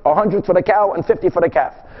worth 100 for the cow and 50 for the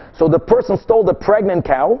calf. So the person stole the pregnant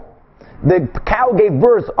cow. The cow gave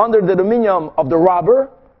birth under the dominion of the robber.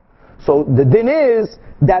 So the din is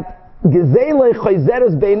that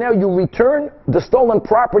you return the stolen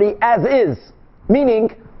property as is,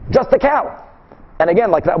 meaning just the cow. And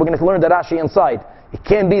again, like that, we're going to learn the Rashi inside. It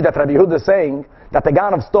can't be that Rabbi Yehuda is saying that the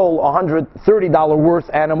Ganav stole $130 worth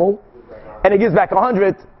animal, and he gives back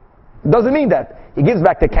 100. Doesn't mean that. He gives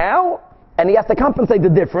back the cow, and he has to compensate the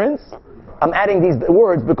difference. I'm adding these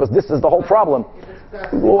words because this is the whole problem.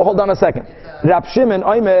 Well, hold on a second. Rab Shimon,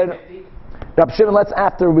 let's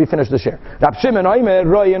after we finish the share. Rab Shimon Oimer,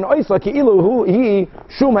 Royan Oisa ki ilu he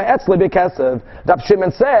shuma etzle bekesev. Rab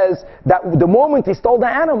Shimon says that the moment he stole the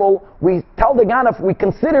animal, we tell the Ganav, we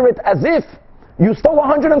consider it as if you stole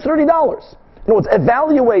 $130. In other words,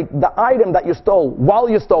 evaluate the item that you stole while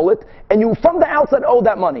you stole it, and you from the outset owe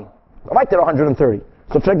that money. Right there, 130.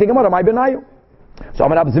 So check the Gemara, my benayu. So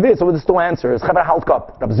I'm Rab Zvid, so with the two answers, Chaver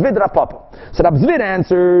Haltkop, Rab Zvid, Rab Papa. So Rab Zvid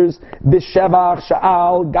answers, B'shevach,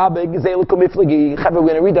 Sha'al, Gabe, Gizelu, Kumiflagi. Chaver, we're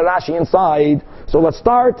going to read the Rashi inside. So let's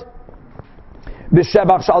start.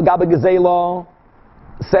 B'shevach, Sha'al, Gabe, Gizelu,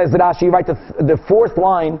 says Rashi, right, the fourth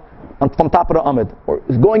line from top of the Amid, or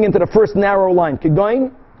going into the first narrow line. Keep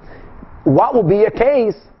going. What will be a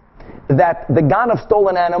case that the Ganav stole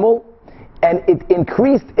an animal, and it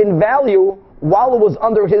increased in value while it was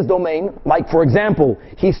under his domain? Like, for example,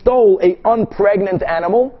 he stole an unpregnant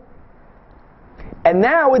animal, and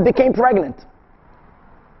now it became pregnant,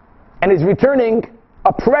 and is returning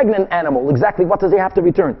a pregnant animal. Exactly what does he have to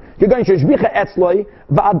return? He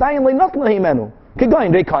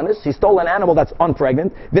stole an animal that's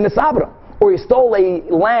unpregnant, or he stole a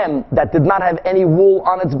lamb that did not have any wool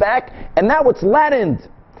on its back, and now it's ladened.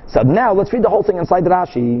 So now let's read the whole thing inside the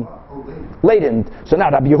Rashi. Ladened. So now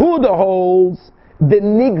Rabbi Yehuda holds the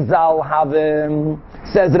nigzal havim.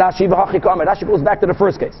 Says Rashi v'hachikamer. Rashi goes back to the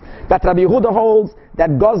first case. That Rabbi Yehuda holds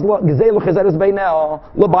that gazla gzelu chezeres beinah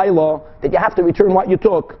l'bayla, that you have to return what you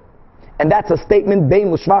took, and that's a statement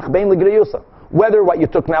bein l'shvach bein l'griyusa. Whether what you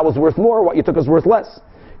took now is worth more, or what you took is worth less.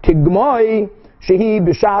 Kigmoi shehi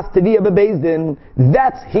b'shas teviyah bebezdin.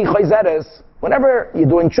 That's he chezeres. Whenever you're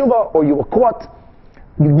doing tshuva or you were caught,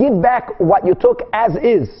 you give back what you took as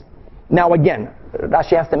is. Now again,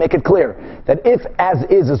 Rashi has to make it clear that if as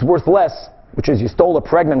is worth less, which is you stole a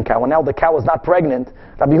pregnant cow and now the cow is not pregnant,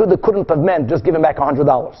 Rabbi Yehuda couldn't have meant just giving back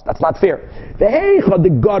 $100. That's not fair.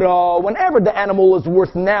 Whenever the animal is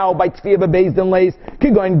worth now by tfiyah bebeis din leis,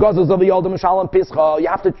 kigoin gozos of the yoldem shalom pischa, you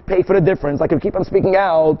have to pay for the difference. Like I keep on speaking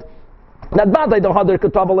out. There's no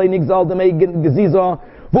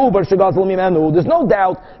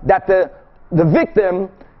doubt that the victim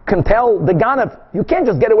can tell the Ganav, you can't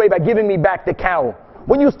just get away by giving me back the cow.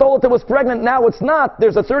 When you stole it was pregnant, now it's not.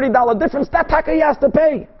 There's a $30 difference. That taka he has to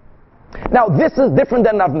pay. Now this is different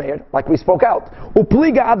than Rav Meir, like we spoke out.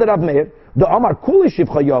 Upliga ad Rav Meir, the Amar Kuli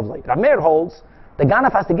Shivcha Yovleit. Rav Meir holds, the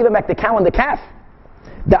Ganav has to give him back the cow and the calf.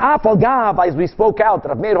 The Afal Gav, as we spoke out,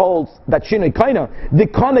 Rav Meir holds that Shinoi Kaina, the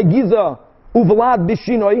Kana Giza Uvlad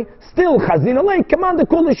Bishinoi, still Chazina Lei, command the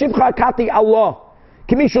Kuli Shivcha Kati Allah.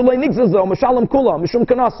 What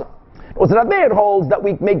Rav Meir holds that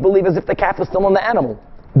we make believe as if the calf is still on the animal.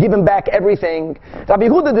 Give him back everything. Rabbi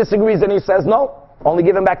Yehuda disagrees and he says, no, only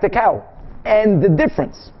give him back the cow. And the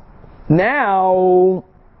difference. Now,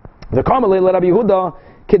 the Karmelei Rabbi Yehuda,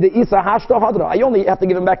 I only have to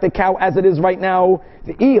give him back the cow as it is right now.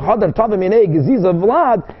 And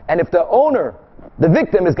if the owner, the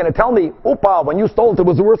victim, is going to tell me, Upa, when you stole it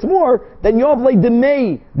was worth more, then Yovlei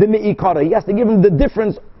demei the me'ikara. He has to give him the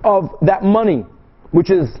difference of that money, which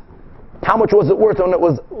is how much was it worth when it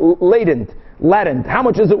was ladened? How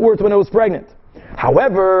much is it worth when it was pregnant?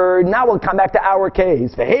 However, now we'll come back to our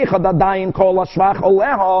case. But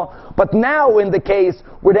now in the case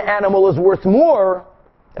where the animal is worth more,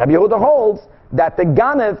 Rabbi Yehuda holds that the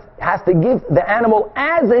Ganav has to give the animal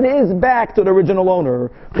as it is back to the original owner.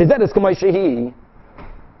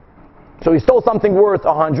 So he stole something worth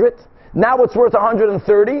 100. Now it's worth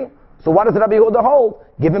 130. So what does Rabbi Yehuda hold?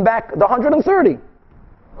 Give him back the 130.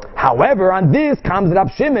 However, on this comes Rab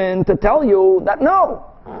Shimon to tell you that no,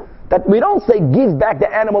 that we don't say give back the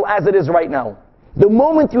animal as it is right now. The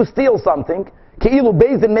moment you steal something, Ke'ilu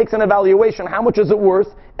Beis Din makes an evaluation, how much is it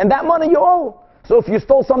worth, and that money you owe. So if you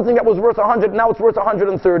stole something that was worth 100, now it's worth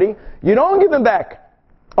 130, you don't give him back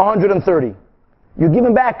 130. You give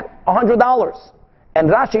him back $100. And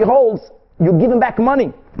Rashi holds, you give him back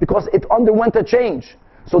money, because it underwent a change.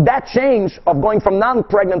 So that change of going from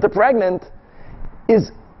non-pregnant to pregnant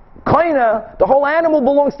is kinda, the whole animal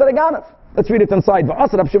belongs to the Ganav. Let's read it inside. That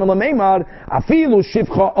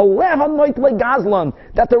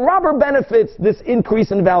the robber benefits this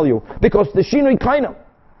increase in value, because the shinoi kaina.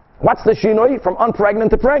 What's the shinoi? From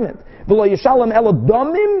unpregnant to pregnant.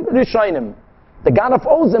 The Ganaf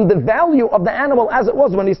owes him the value of the animal as it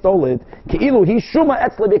was when he stole it. Ki'ilu he shuma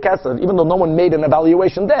etzle b'kesav. Even though no one made an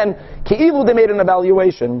evaluation then, ki'ilu they made an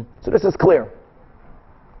evaluation. So this is clear.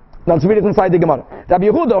 Now let's read it inside the Gemara. Rabbi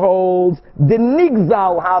Yehuda holds the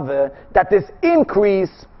nigzal have, that this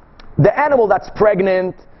increase, the animal that's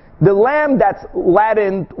pregnant, the lamb that's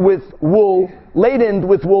laden with wool,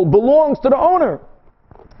 belongs to the owner.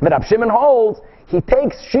 But Rab Shimon holds he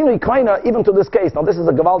takes shinui kaina even to this case. Now this is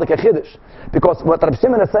a gavaldik chiddush, because what Rab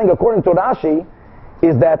Shimon is saying according to Rashi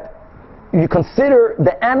is that you consider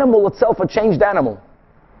the animal itself a changed animal,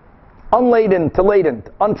 unladen to laden,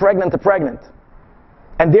 unpregnant to pregnant,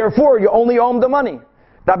 and therefore you only owe him the money.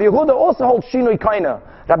 Rabbi Yehuda also holds shinui kaina.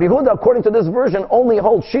 Rabbi Yehuda, according to this version, only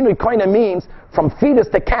holds shinui kaina means from fetus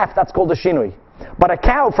to calf. That's called a shinui. But a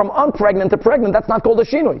cow from unpregnant to pregnant, that's not called a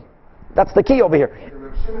shinui. That's the key over here.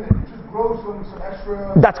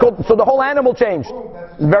 That's called, so the whole animal changed.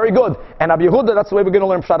 Very good. And Rabbi Yehuda, that's the way we're going to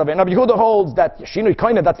learn Pshat of it. And Rabbi Yehuda holds that shinui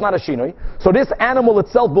kaina, that's not a shinui. So this animal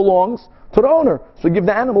itself belongs to the owner. So you give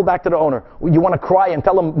the animal back to the owner. You want to cry and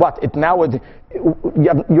tell him what? You're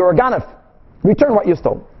a ganef. Return what you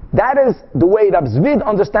stole. That is the way Rab Zvid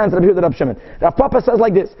understands Rabbi Yehuda Rab Shimon. Rav Papa says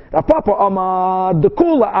like this. Rav Papa Amar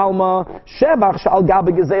Dekula Alma Shevach Shal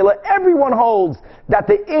Gabe Gezela. Everyone holds that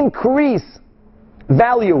the increase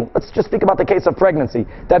value, let's just speak about the case of pregnancy,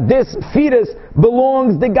 that this fetus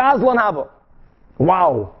belongs the Gazlan Hava.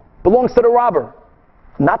 Wow. Belongs to the robber.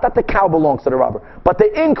 Not that the cow belongs to the robber, but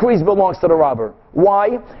the increase belongs to the robber.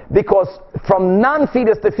 Why? Because from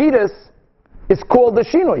non-fetus to fetus is called the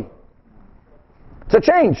shinui. It's a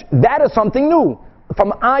change. That is something new.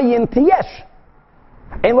 From ayin to yesh.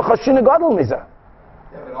 Ein l'chashina gadol mizah.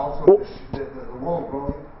 Yeah, but also the wool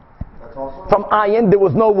growing, that's also... From ayin there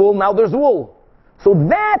was no wool, now there's wool. So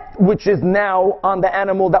that which is now on the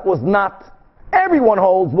animal that was not, everyone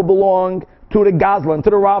holds, will belong to the gazlan,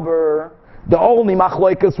 to the robber. The only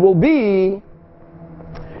machloikus will be,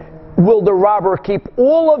 will the robber keep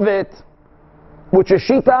all of it, which is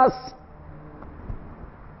shitas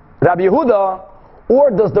Rabbi Yehuda,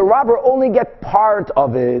 or does the robber only get part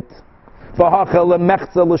of it? How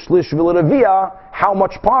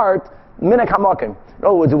much part? Minek hamakim. In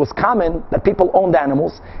other words, it was common that people owned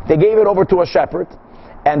animals. They gave it over to a shepherd,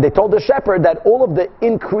 and they told the shepherd that all of the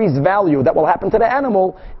increased value that will happen to the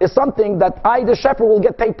animal is something that I, the shepherd, will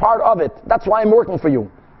get paid part of it. That's why I'm working for you.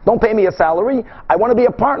 Don't pay me a salary. I want to be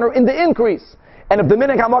a partner in the increase. And if the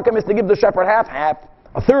minek hamakim is to give the shepherd half,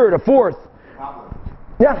 a third, a fourth.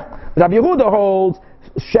 Yeah. Rabbi Yehuda holds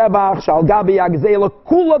shevach shal gabi agzela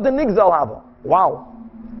kula de nigzal hava. Wow.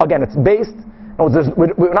 Again, it's based.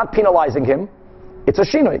 We're not penalizing him. It's a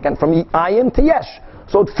shinoi, again, from ayin to yesh.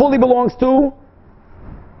 So it fully belongs to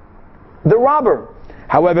the robber.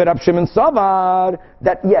 However, Rab Shimon savar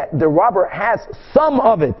that the robber has some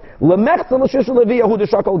of it.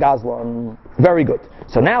 Very good.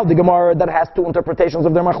 So now the Gemara that has two interpretations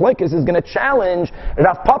of their machlekes is going to challenge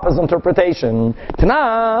Rav Papa's interpretation.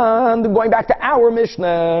 Tanan, going back to our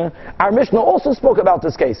Mishnah also spoke about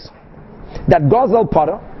this case. That Gazel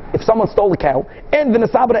Para, if someone stole a cow, and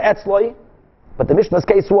V'nesabra Etzloi, but the Mishnah's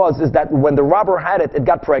case is that when the robber had it, it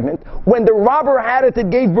got pregnant. When the robber had it, it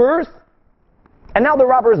gave birth. And now the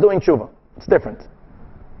robber is doing tshuva. It's different.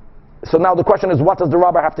 So now the question is, what does the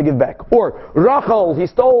robber have to give back? Or Rachel, he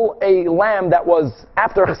stole a lamb that was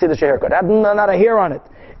after Chassidish haircut, had not a hair on it.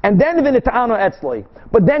 And then V'nita'ano Etzloi.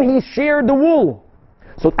 But then he shared the wool.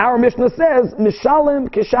 So our Mishnah says, Mishalim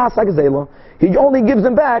Kishas Agzela. He only gives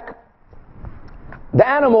him back the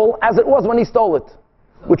animal as it was when he stole it.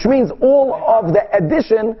 Which means all of the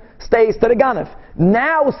addition stays to the ganef.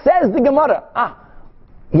 Now says the Gemara,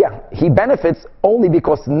 he benefits only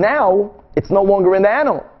because now it's no longer in the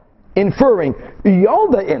animal. Inferring,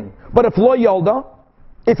 yolda in. But if lo yolda,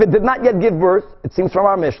 if it did not yet give birth, it seems from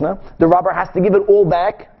our Mishnah, the robber has to give it all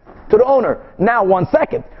back to the owner. Now, 1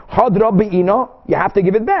 second. Hadra be'ino, you have to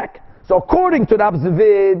give it back. So according to Rab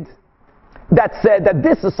Zvid, that said that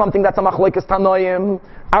this is something that's a machlekes tanoim,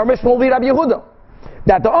 our Mishnah will be Rabbi Yehuda.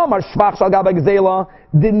 That the Omar Shvach Shal Gabak Zela,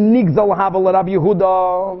 the Nigzal Havel Rabbi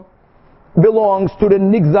Yehuda, belongs to the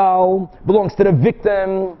Nigzal, belongs to the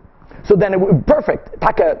victim. So then perfect.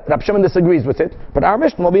 Taka, Rab Shimon disagrees with it, but our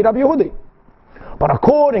Mishnah will be Rabbi Yehudi. But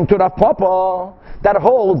according to Rav Papa, that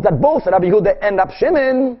holds that both Rabbi Yehuda and Rab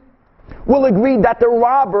Shimon will agree that the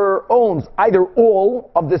robber owns either all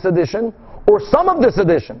of this edition or some of this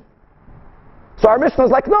edition. So our Mishnah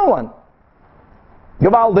is like no one.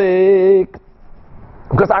 Gevaldik.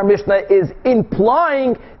 Because our Mishnah is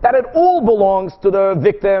implying that it all belongs to the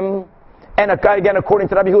victim. And again, according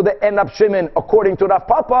to Rabbi Yehuda and Rab Shimon, according to Rav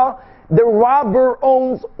Papa, the robber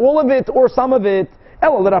owns all of it or some of it.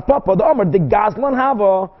 Ela Rav Papa, the Omer, the Gazlan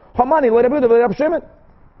Hava, Hamani, let Rav Shimon.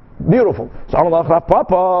 Beautiful. So Rav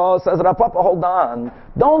Papa says, Rav Papa, hold on.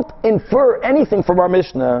 Don't infer anything from our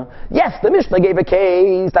Mishnah. Yes, the Mishnah gave a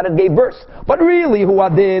case that it gave birth. But really,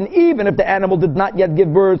 Huadin, even if the animal did not yet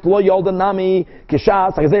give birth, Lo Yolda Nami,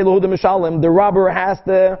 Kishas,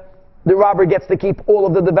 the robber gets to keep all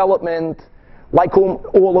of the development, like whom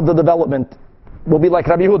all of the development will be like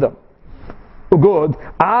Rabbi Yehuda. Good.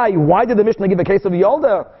 Why did the Mishnah give a case of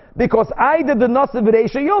Yolda? Because I did the Nasiv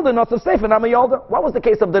Reisha Yolda, Nasiv Seif, and I'm a Yolda. What was the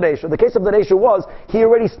case of the Reisha? The case of the Reisha was he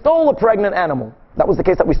already stole a pregnant animal. That was the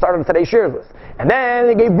case that we started today's shares with. And then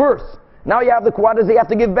he gave birth. Now you have the what does he have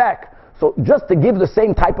to give back? So just to give the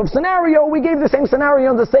same type of scenario, we gave the same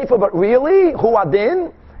scenario in the Sefer, but really,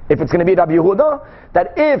 Huadin, if it's going to be Rabbi Yehuda,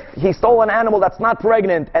 that if he stole an animal that's not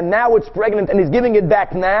pregnant, and now it's pregnant and he's giving it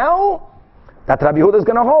back now, that Rabbi Yehuda is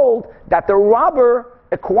going to hold that the robber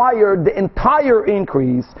acquired the entire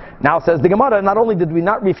increase. Now says the Gemara, not only did we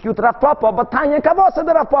not refute Rav Papa, but Tanya Kavasa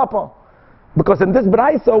the Rav Papa. Because in this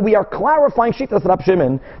Braisa we are clarifying Shitas Rav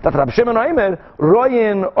Shimon, that Rav Shimon Oimer,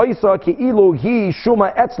 Royin Oisa Ki Ilu Hi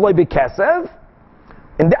Shuma Etzloi Bikesev.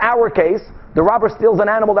 In our case, the robber steals an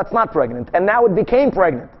animal that's not pregnant, and now it became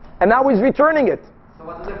pregnant, and now he's returning it. So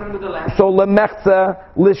what's the difference with the land? So Lemechza,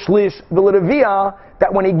 Lishlish, Vilirevia,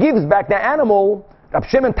 that when he gives back the animal, Rav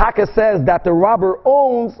Shimon Taka says that the robber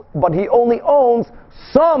owns, but he only owns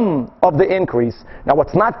some of the increase. Now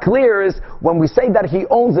what's not clear is, when we say that he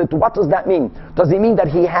owns it, what does that mean? Does it mean that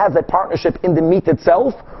he has a partnership in the meat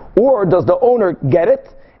itself? Or does the owner get it,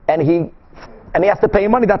 and he has to pay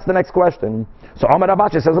money? That's the next question. So Amar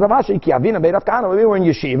Ravashi says, Ravashi, Ki Avina Beirav Kana, when we were in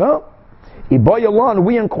Yeshiva,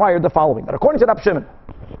 we inquired the following, that according to Rav Shimon,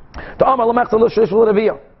 to Amar Lamechza L'Shlish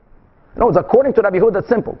V'Leviyah. No, it's according to Rabbi Yehuda, it's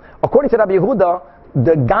simple. According to Rabbi Yehuda,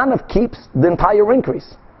 the Ganav keeps the entire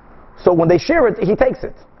increase. So when they share it, he takes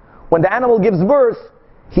it. When the animal gives birth,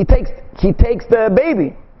 he takes the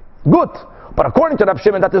baby. Good. But according to Rabbi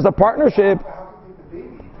Shimon, that there's a partnership. How can you take the baby?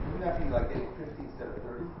 Wouldn't that be like getting 50 instead of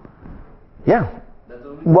 30? Yeah.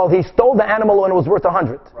 Well, he stole the animal when it was worth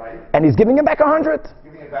 100. Right. And he's giving him back 100.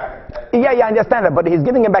 Giving it back. Yeah, I understand that, but he's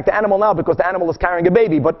giving him back the animal now because the animal is carrying a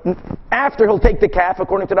baby. But after he'll take the calf,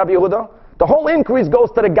 according to Rabbi Yehuda, the whole increase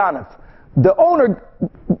goes to the Ganav. The owner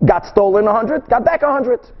got stolen 100, got back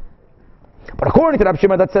 100. But according to Rabbi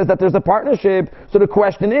Shimon, that says that there's a partnership. So the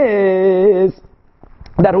question is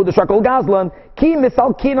that who the Shakol Gazlan, Ki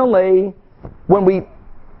Misal Kinalei, when we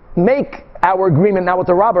make our agreement now with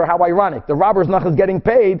the robber, how ironic. The robber's nach is getting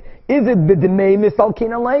paid. Is it b'demei Misal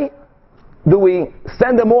Kinalei? Do we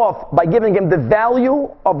send him off by giving him the value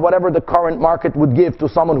of whatever the current market would give to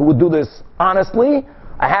someone who would do this honestly?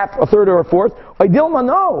 A half, a third, or a fourth? Dilma,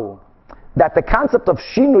 no. That the concept of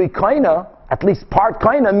shinui kaina, at least part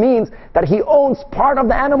kaina, means that he owns part of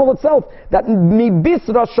the animal itself. That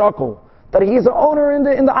mibisra shakol, that he's an owner in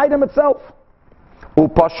the item itself.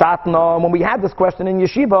 Upashatna, when we had this question in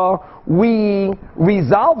yeshiva, we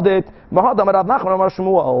resolved it from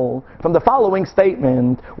the following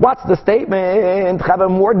statement. What's the statement?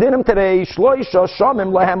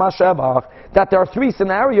 That there are three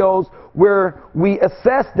scenarios where we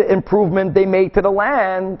assess the improvement they made to the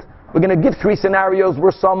land. We're going to give three scenarios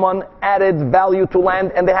where someone added value to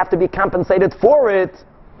land and they have to be compensated for it,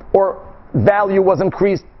 or value was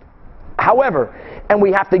increased. However, and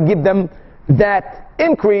we have to give them that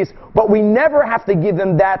increase, but we never have to give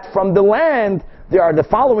them that from the land. There are the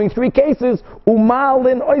following three cases.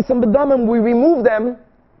 Umalin oisam b'damim, we remove them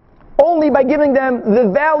only by giving them the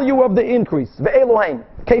value of the increase. Ve'elohein.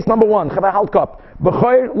 Case number one, Chavahal Kop.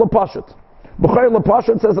 B'choir l'pashut. B'choir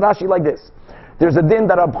l'pashut says Rashi like this. There's a din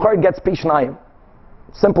that a b'choir gets pishnayim.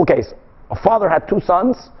 Simple case. A father had two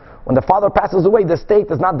sons. When the father passes away, the estate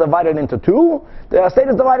is not divided into two. The estate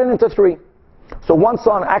is divided into three. So one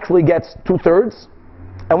son actually gets 2/3,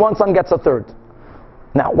 and one son gets 1/3.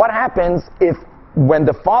 Now, what happens if when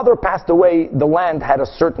the father passed away, the land had a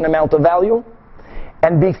certain amount of value,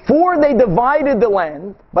 and before they divided the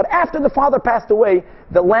land, but after the father passed away,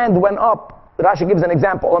 the land went up, Rashi gives an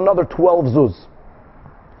example, another 12 zuz.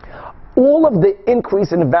 All of the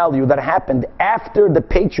increase in value that happened after the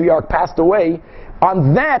patriarch passed away,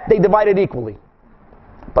 on that they divided equally.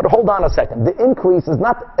 But hold on a second. The increase is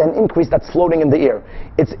not an increase that's floating in the air.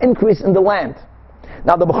 It's increase in the land.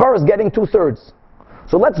 Now the Bechor is getting 2/3.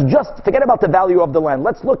 So let's just forget about the value of the land.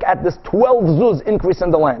 Let's look at this 12 zuz increase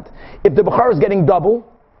in the land. If the Bechor is getting double,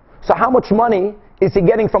 so how much money is he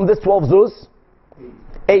getting from this 12 zuz?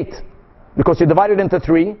 8. Because you divide it into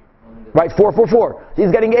 3, right? 4, 4, 4.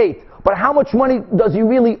 He's getting 8. But how much money does he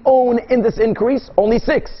really own in this increase? Only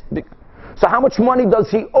 6. So how much money does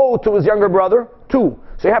he owe to his younger brother? 2.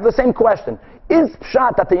 So you have the same question. Is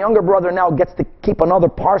pshat that the younger brother now gets to keep another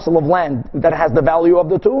parcel of land that has the value of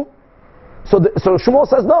the 2? So Shmuel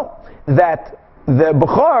says no. That the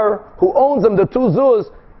Bechar who owns them, the 2 zuz,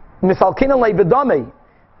 misalkinan le'bedame,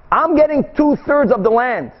 I'm getting 2/3 of the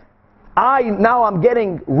land. I'm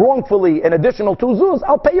getting wrongfully an additional 2 zuz.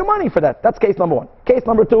 I'll pay you money for that. That's case number 1. Case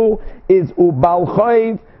number 2 is ubal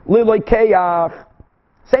chayv liloy keyach.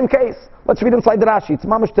 Same case. Let's read inside the Rashi. It's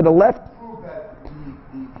mamash to the left. Prove that the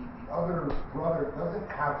other brother doesn't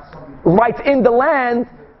have something. Right in the land.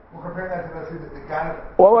 We'll compare that to, let's say, the guy.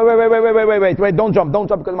 Wait, don't jump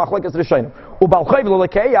because machlek is rishonim. Ubal chayv liloy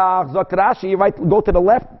keyach zok Rashi. Right, go to the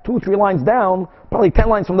left, 2-3 lines down. Probably 10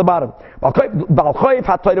 lines from the bottom. We're going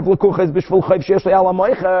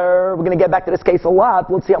to get back to this case a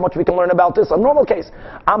lot. Let's see how much we can learn about this. A normal case.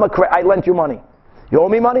 I lent you money. You owe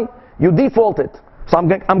me money. You defaulted. So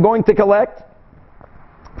I'm going to collect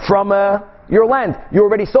from your land. You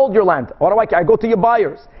already sold your land. What do I go to your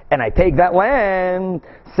buyers. And I take that land.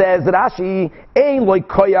 Says Rashi, if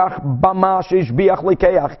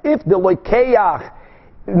the loikeach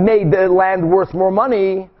made the land worth more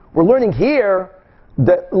money, we're learning here,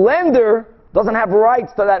 the lender doesn't have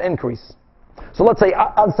rights to that increase. So let's say,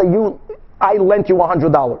 I lent you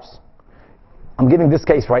 $100. I'm giving this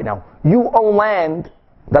case right now. You own land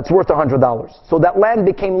that's worth $100. So that land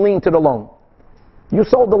became lien to the loan. You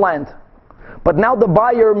sold the land. But now the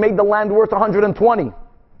buyer made the land worth $120.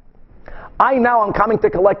 I'm coming to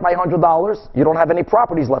collect my $100. You don't have any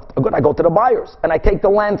properties left. Good, I go to the buyers and I take the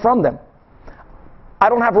land from them. I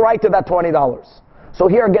don't have a right to that $20. So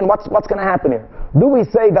here again, what's going to happen here? Do we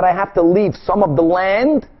say that I have to leave some of the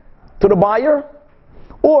land to the buyer?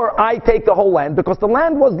 Or I take the whole land because the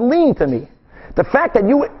land was lien to me. The fact that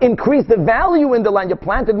you increased the value in the land, you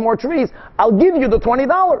planted more trees, I'll give you the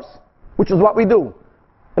 $20, which is what we do.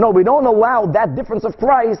 We don't allow that difference of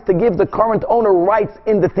price to give the current owner rights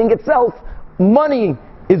in the thing itself. Money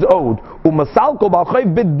is owed. And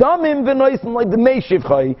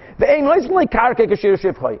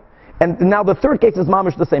now the third case is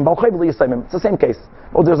mamish the same. It's the same case.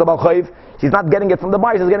 There's a balchayv. He's not getting it from the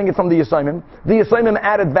buyers, he's getting it from the Yisayimim. The Yisayimim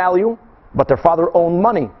added value, but their father owned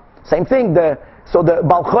money. Same thing. So the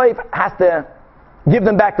balchayv has to give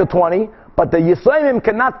them back the 20, but the Yisayimim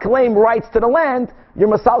cannot claim rights to the land. You're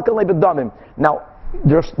masalka lebedamim. Now,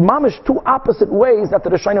 there's mamish 2 opposite ways that the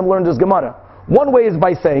Rishonim learned this Gemara. One way is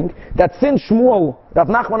by saying that since Shmuel, Rav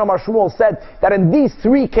Nachman Amar Shmuel said that in these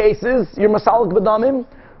 3 cases you're masalka bedamim,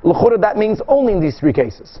 l'chura that means only in these 3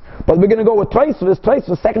 cases. But we're going to go with Tosfos,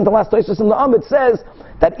 second to last Tosfos in the Amid says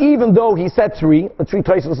that even though he said 3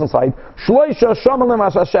 Tosfos inside, Shloisha Shamalim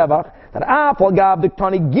Ashashevach, that Apal Gav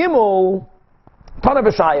Diktani Gimel Tana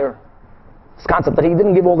B'Shayir. This concept that he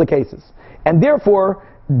didn't give all the cases. And therefore,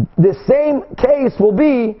 the same case will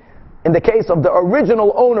be in the case of the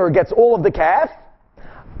original owner gets all of the calf.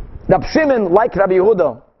 Rab Shimon, like Rabbi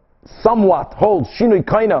Yehuda, somewhat holds Shinui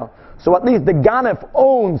Kaina. So at least the Ganef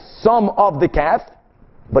owns some of the calf,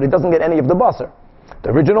 but he doesn't get any of the basar. The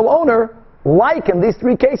original owner, like in these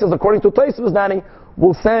 3 cases, according to Tosfos Nani,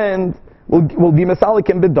 will be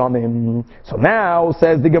Masalikim B'damim. So now,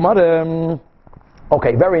 says the Gemara,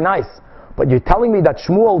 okay, very nice. But you're telling me that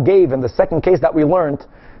Shmuel gave in the second case that we learned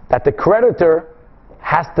that the creditor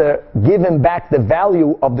has to give him back the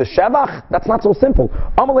value of the shevach? That's not so simple.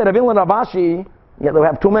 Amalei Ravin Ravashi. Yeah, we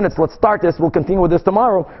have 2 minutes. Let's start this. We'll continue with this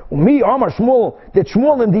tomorrow. Me, Amar Shmuel. Did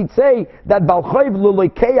Shmuel indeed say that Balchayv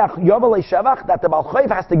l'lekeach yavalei shevach? That the Balchayv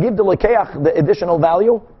has to give the lekeach the additional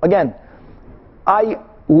value? Again, I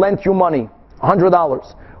lent you money,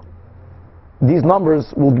 $100. These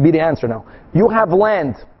numbers will be the answer now. You have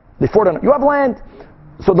land. You have land,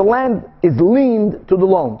 so the land is liened to the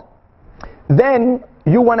loan. Then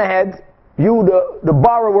you went ahead, the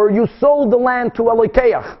borrower, you sold the land to a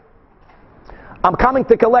lekeach. I'm coming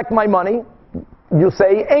to collect my money. You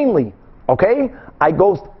say ainly, okay? I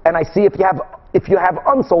go and I see if you have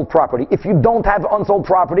unsold property. If you don't have unsold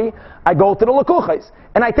property, I go to the lekuches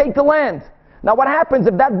and I take the land. Now what happens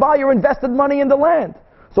if that buyer invested money in the land?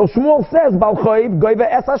 So Shmuel says, Balchayv goyve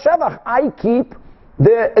es hashevach. I keep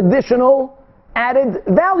the additional added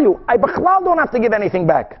value. I b'chlal don't have to give anything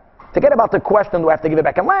back. Forget about the question, do I have to give it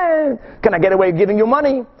back in land? Can I get away with giving you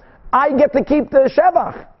money? I get to keep the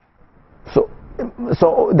shevach. So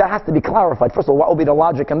that has to be clarified. First of all, what will be the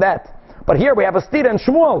logic in that? But here we have a stira and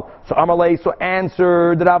Shmuel. So Amalei, so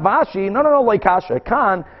answered Ravashi, no, like Kasha.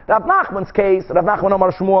 Kan, Rav Nachman's case, Rav Nachman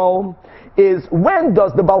Amar Shmuel, is when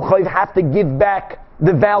does the Balchayv have to give back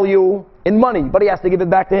the value in money, but he has to give it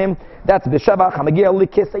back to him. That's b'shevach hamagia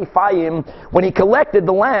likisefayim. When he collected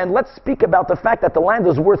the land, let's speak about the fact that the land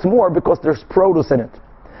is worth more because there's produce in it.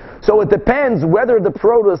 So it depends whether the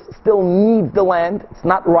produce still needs the land. It's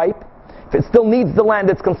not ripe. If it still needs the land,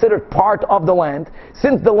 it's considered part of the land.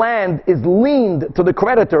 Since the land is liened to the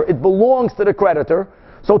creditor, it belongs to the creditor.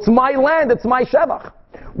 So it's my land, it's my shevach.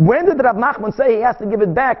 When did Rav Nachman say he has to give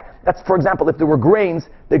it back? That's, for example, if there were grains,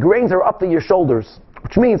 the grains are up to your shoulders,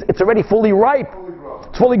 which means it's already fully ripe.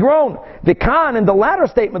 It's fully grown. The Khan in the latter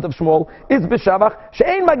statement of Shmuel is b'shavach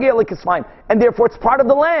she'ein magiel likisfaim, and therefore it's part of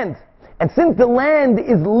the land. And since the land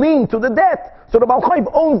is linked to the debt, so the Baal Chayv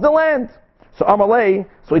owns the land. So Amalei,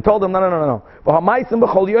 so he told him, no.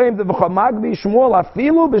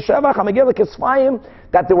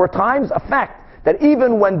 That there were times, a fact, that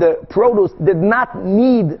even when the produce did not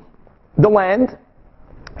need the land,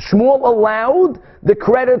 Shmuel allowed the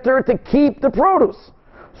creditor to keep the produce.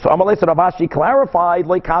 So Amalei said, Ravashi clarified,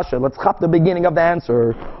 like Kasha, let's chop the beginning of the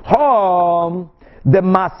answer. The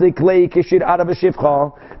masik leikishir out of a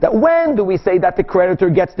shivcha. That when do we say that the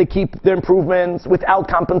creditor gets to keep the improvements without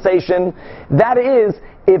compensation? That is,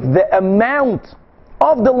 if the amount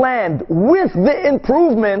of the land with the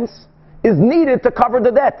improvements is needed to cover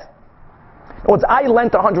the debt. Once I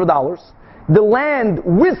lent $100, the land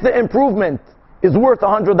with the improvement is worth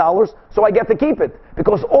 $100, so I get to keep it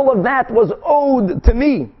because all of that was owed to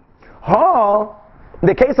me.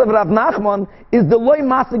 The case of Rav Nachman is the loy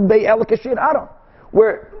masik bei el kashir ara,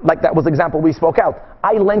 where, like that was the example we spoke out.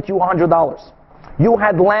 I lent you $100. You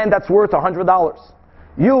had land that's worth $100.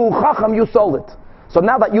 You chacham, you sold it. So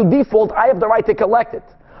now that you default, I have the right to collect it.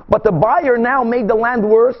 But the buyer now made the land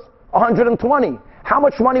worth 120. How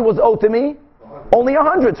much money was owed to me? 100. Only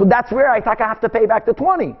 100. So that's where I have to pay back the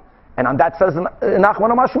 20. And on that says in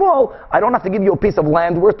Nachman Mashmuel, I don't have to give you a piece of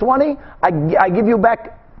land worth 20. I give you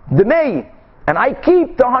back the May. And I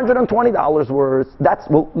keep the $120 worth.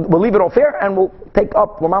 We'll leave it off here and we'll take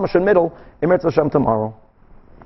up Mamash in middle in Mirz Hashem tomorrow.